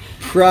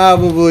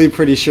 Probably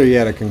pretty sure you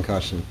had a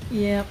concussion.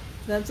 Yep,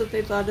 that's what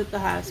they thought at the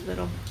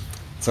hospital.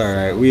 It's all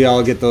right. We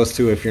all get those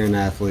too if you're an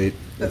athlete.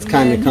 That's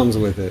kind of comes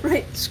with it.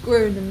 Right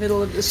square in the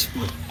middle of the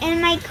sport. And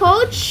my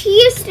coach, he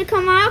used to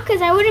come out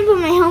because I wouldn't put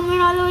my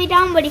helmet all the way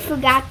down, but he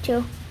forgot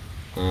to.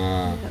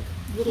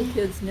 Little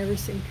kids never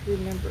seem to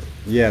remember.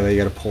 Yeah, they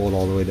got to pull it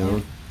all the way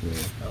down.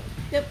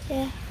 Yep.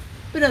 Yeah.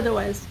 But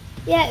otherwise,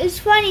 Yeah, it was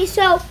funny.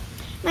 So,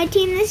 my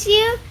team this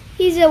year,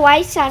 he's a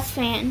White Sox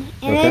fan.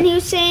 And then Okay. he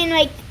was saying,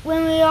 like,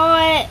 when we all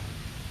at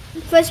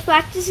first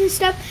practice and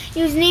stuff,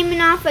 he was naming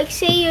off, like,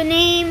 say your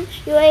name,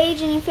 your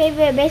age, and your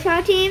favorite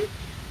baseball team.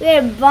 We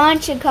had a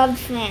bunch of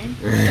Cubs fans.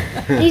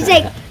 He's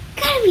like,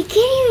 gotta be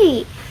kidding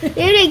me.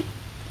 They're like,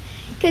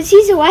 because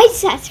he's a White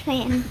Sox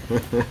fan.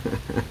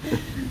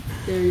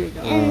 there you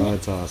go. Oh,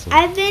 that's awesome.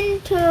 I've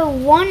been to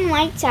one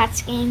White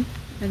Sox game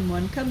And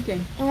one Cub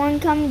game. and one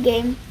Cubs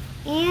game.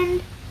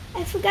 And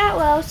I forgot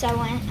where else I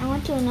went. I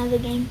went to another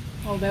game.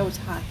 Oh, that was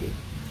hockey.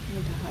 You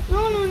went to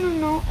hockey.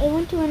 No. I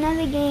went to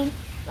another game,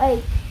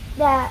 like,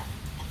 that.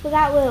 I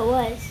forgot what it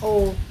was.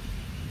 Oh,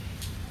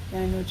 yeah,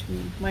 I know what you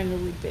mean. Minor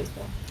league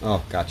baseball.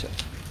 Oh, gotcha.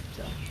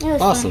 It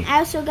was Awesome. fun. I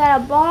also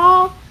got a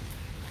ball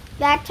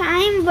that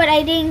time, but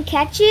I didn't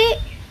catch it.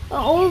 An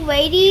old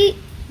lady.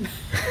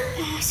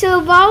 So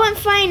the ball went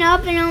flying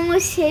up and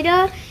almost hit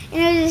her. And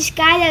there was this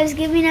guy that was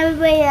giving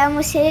everybody that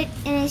almost hit it,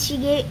 and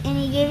then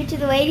he gave it to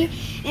the lady.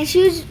 And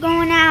she was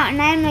going out,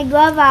 and I had my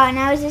glove out, and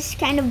I was just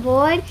kind of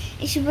bored.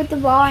 And she put the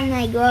ball in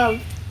my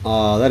glove.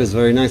 Oh, that is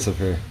very nice of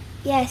her.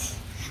 Yes,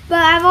 but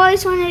I've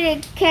always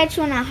wanted to catch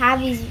one of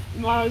Javi's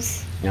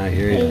balls. I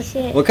hear That's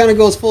you. it. Well, it kind of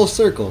goes full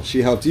circle.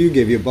 She helped you,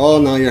 gave you a ball.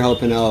 Now you're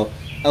helping out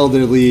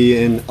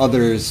elderly and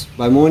others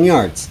by mowing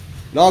yards.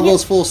 It all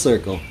goes full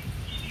circle.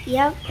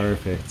 Yep.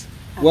 Perfect.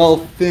 Well,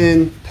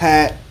 Finn,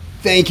 Pat,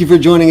 thank you for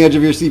joining Edge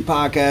of Your Seat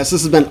podcast.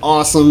 This has been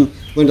awesome.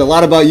 Learned a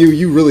lot about you.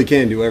 You really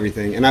can do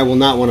everything, and I will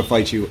not want to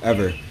fight you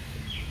ever.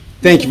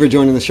 Thank you for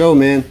joining the show,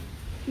 man.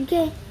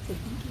 Okay.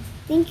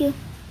 Thank you.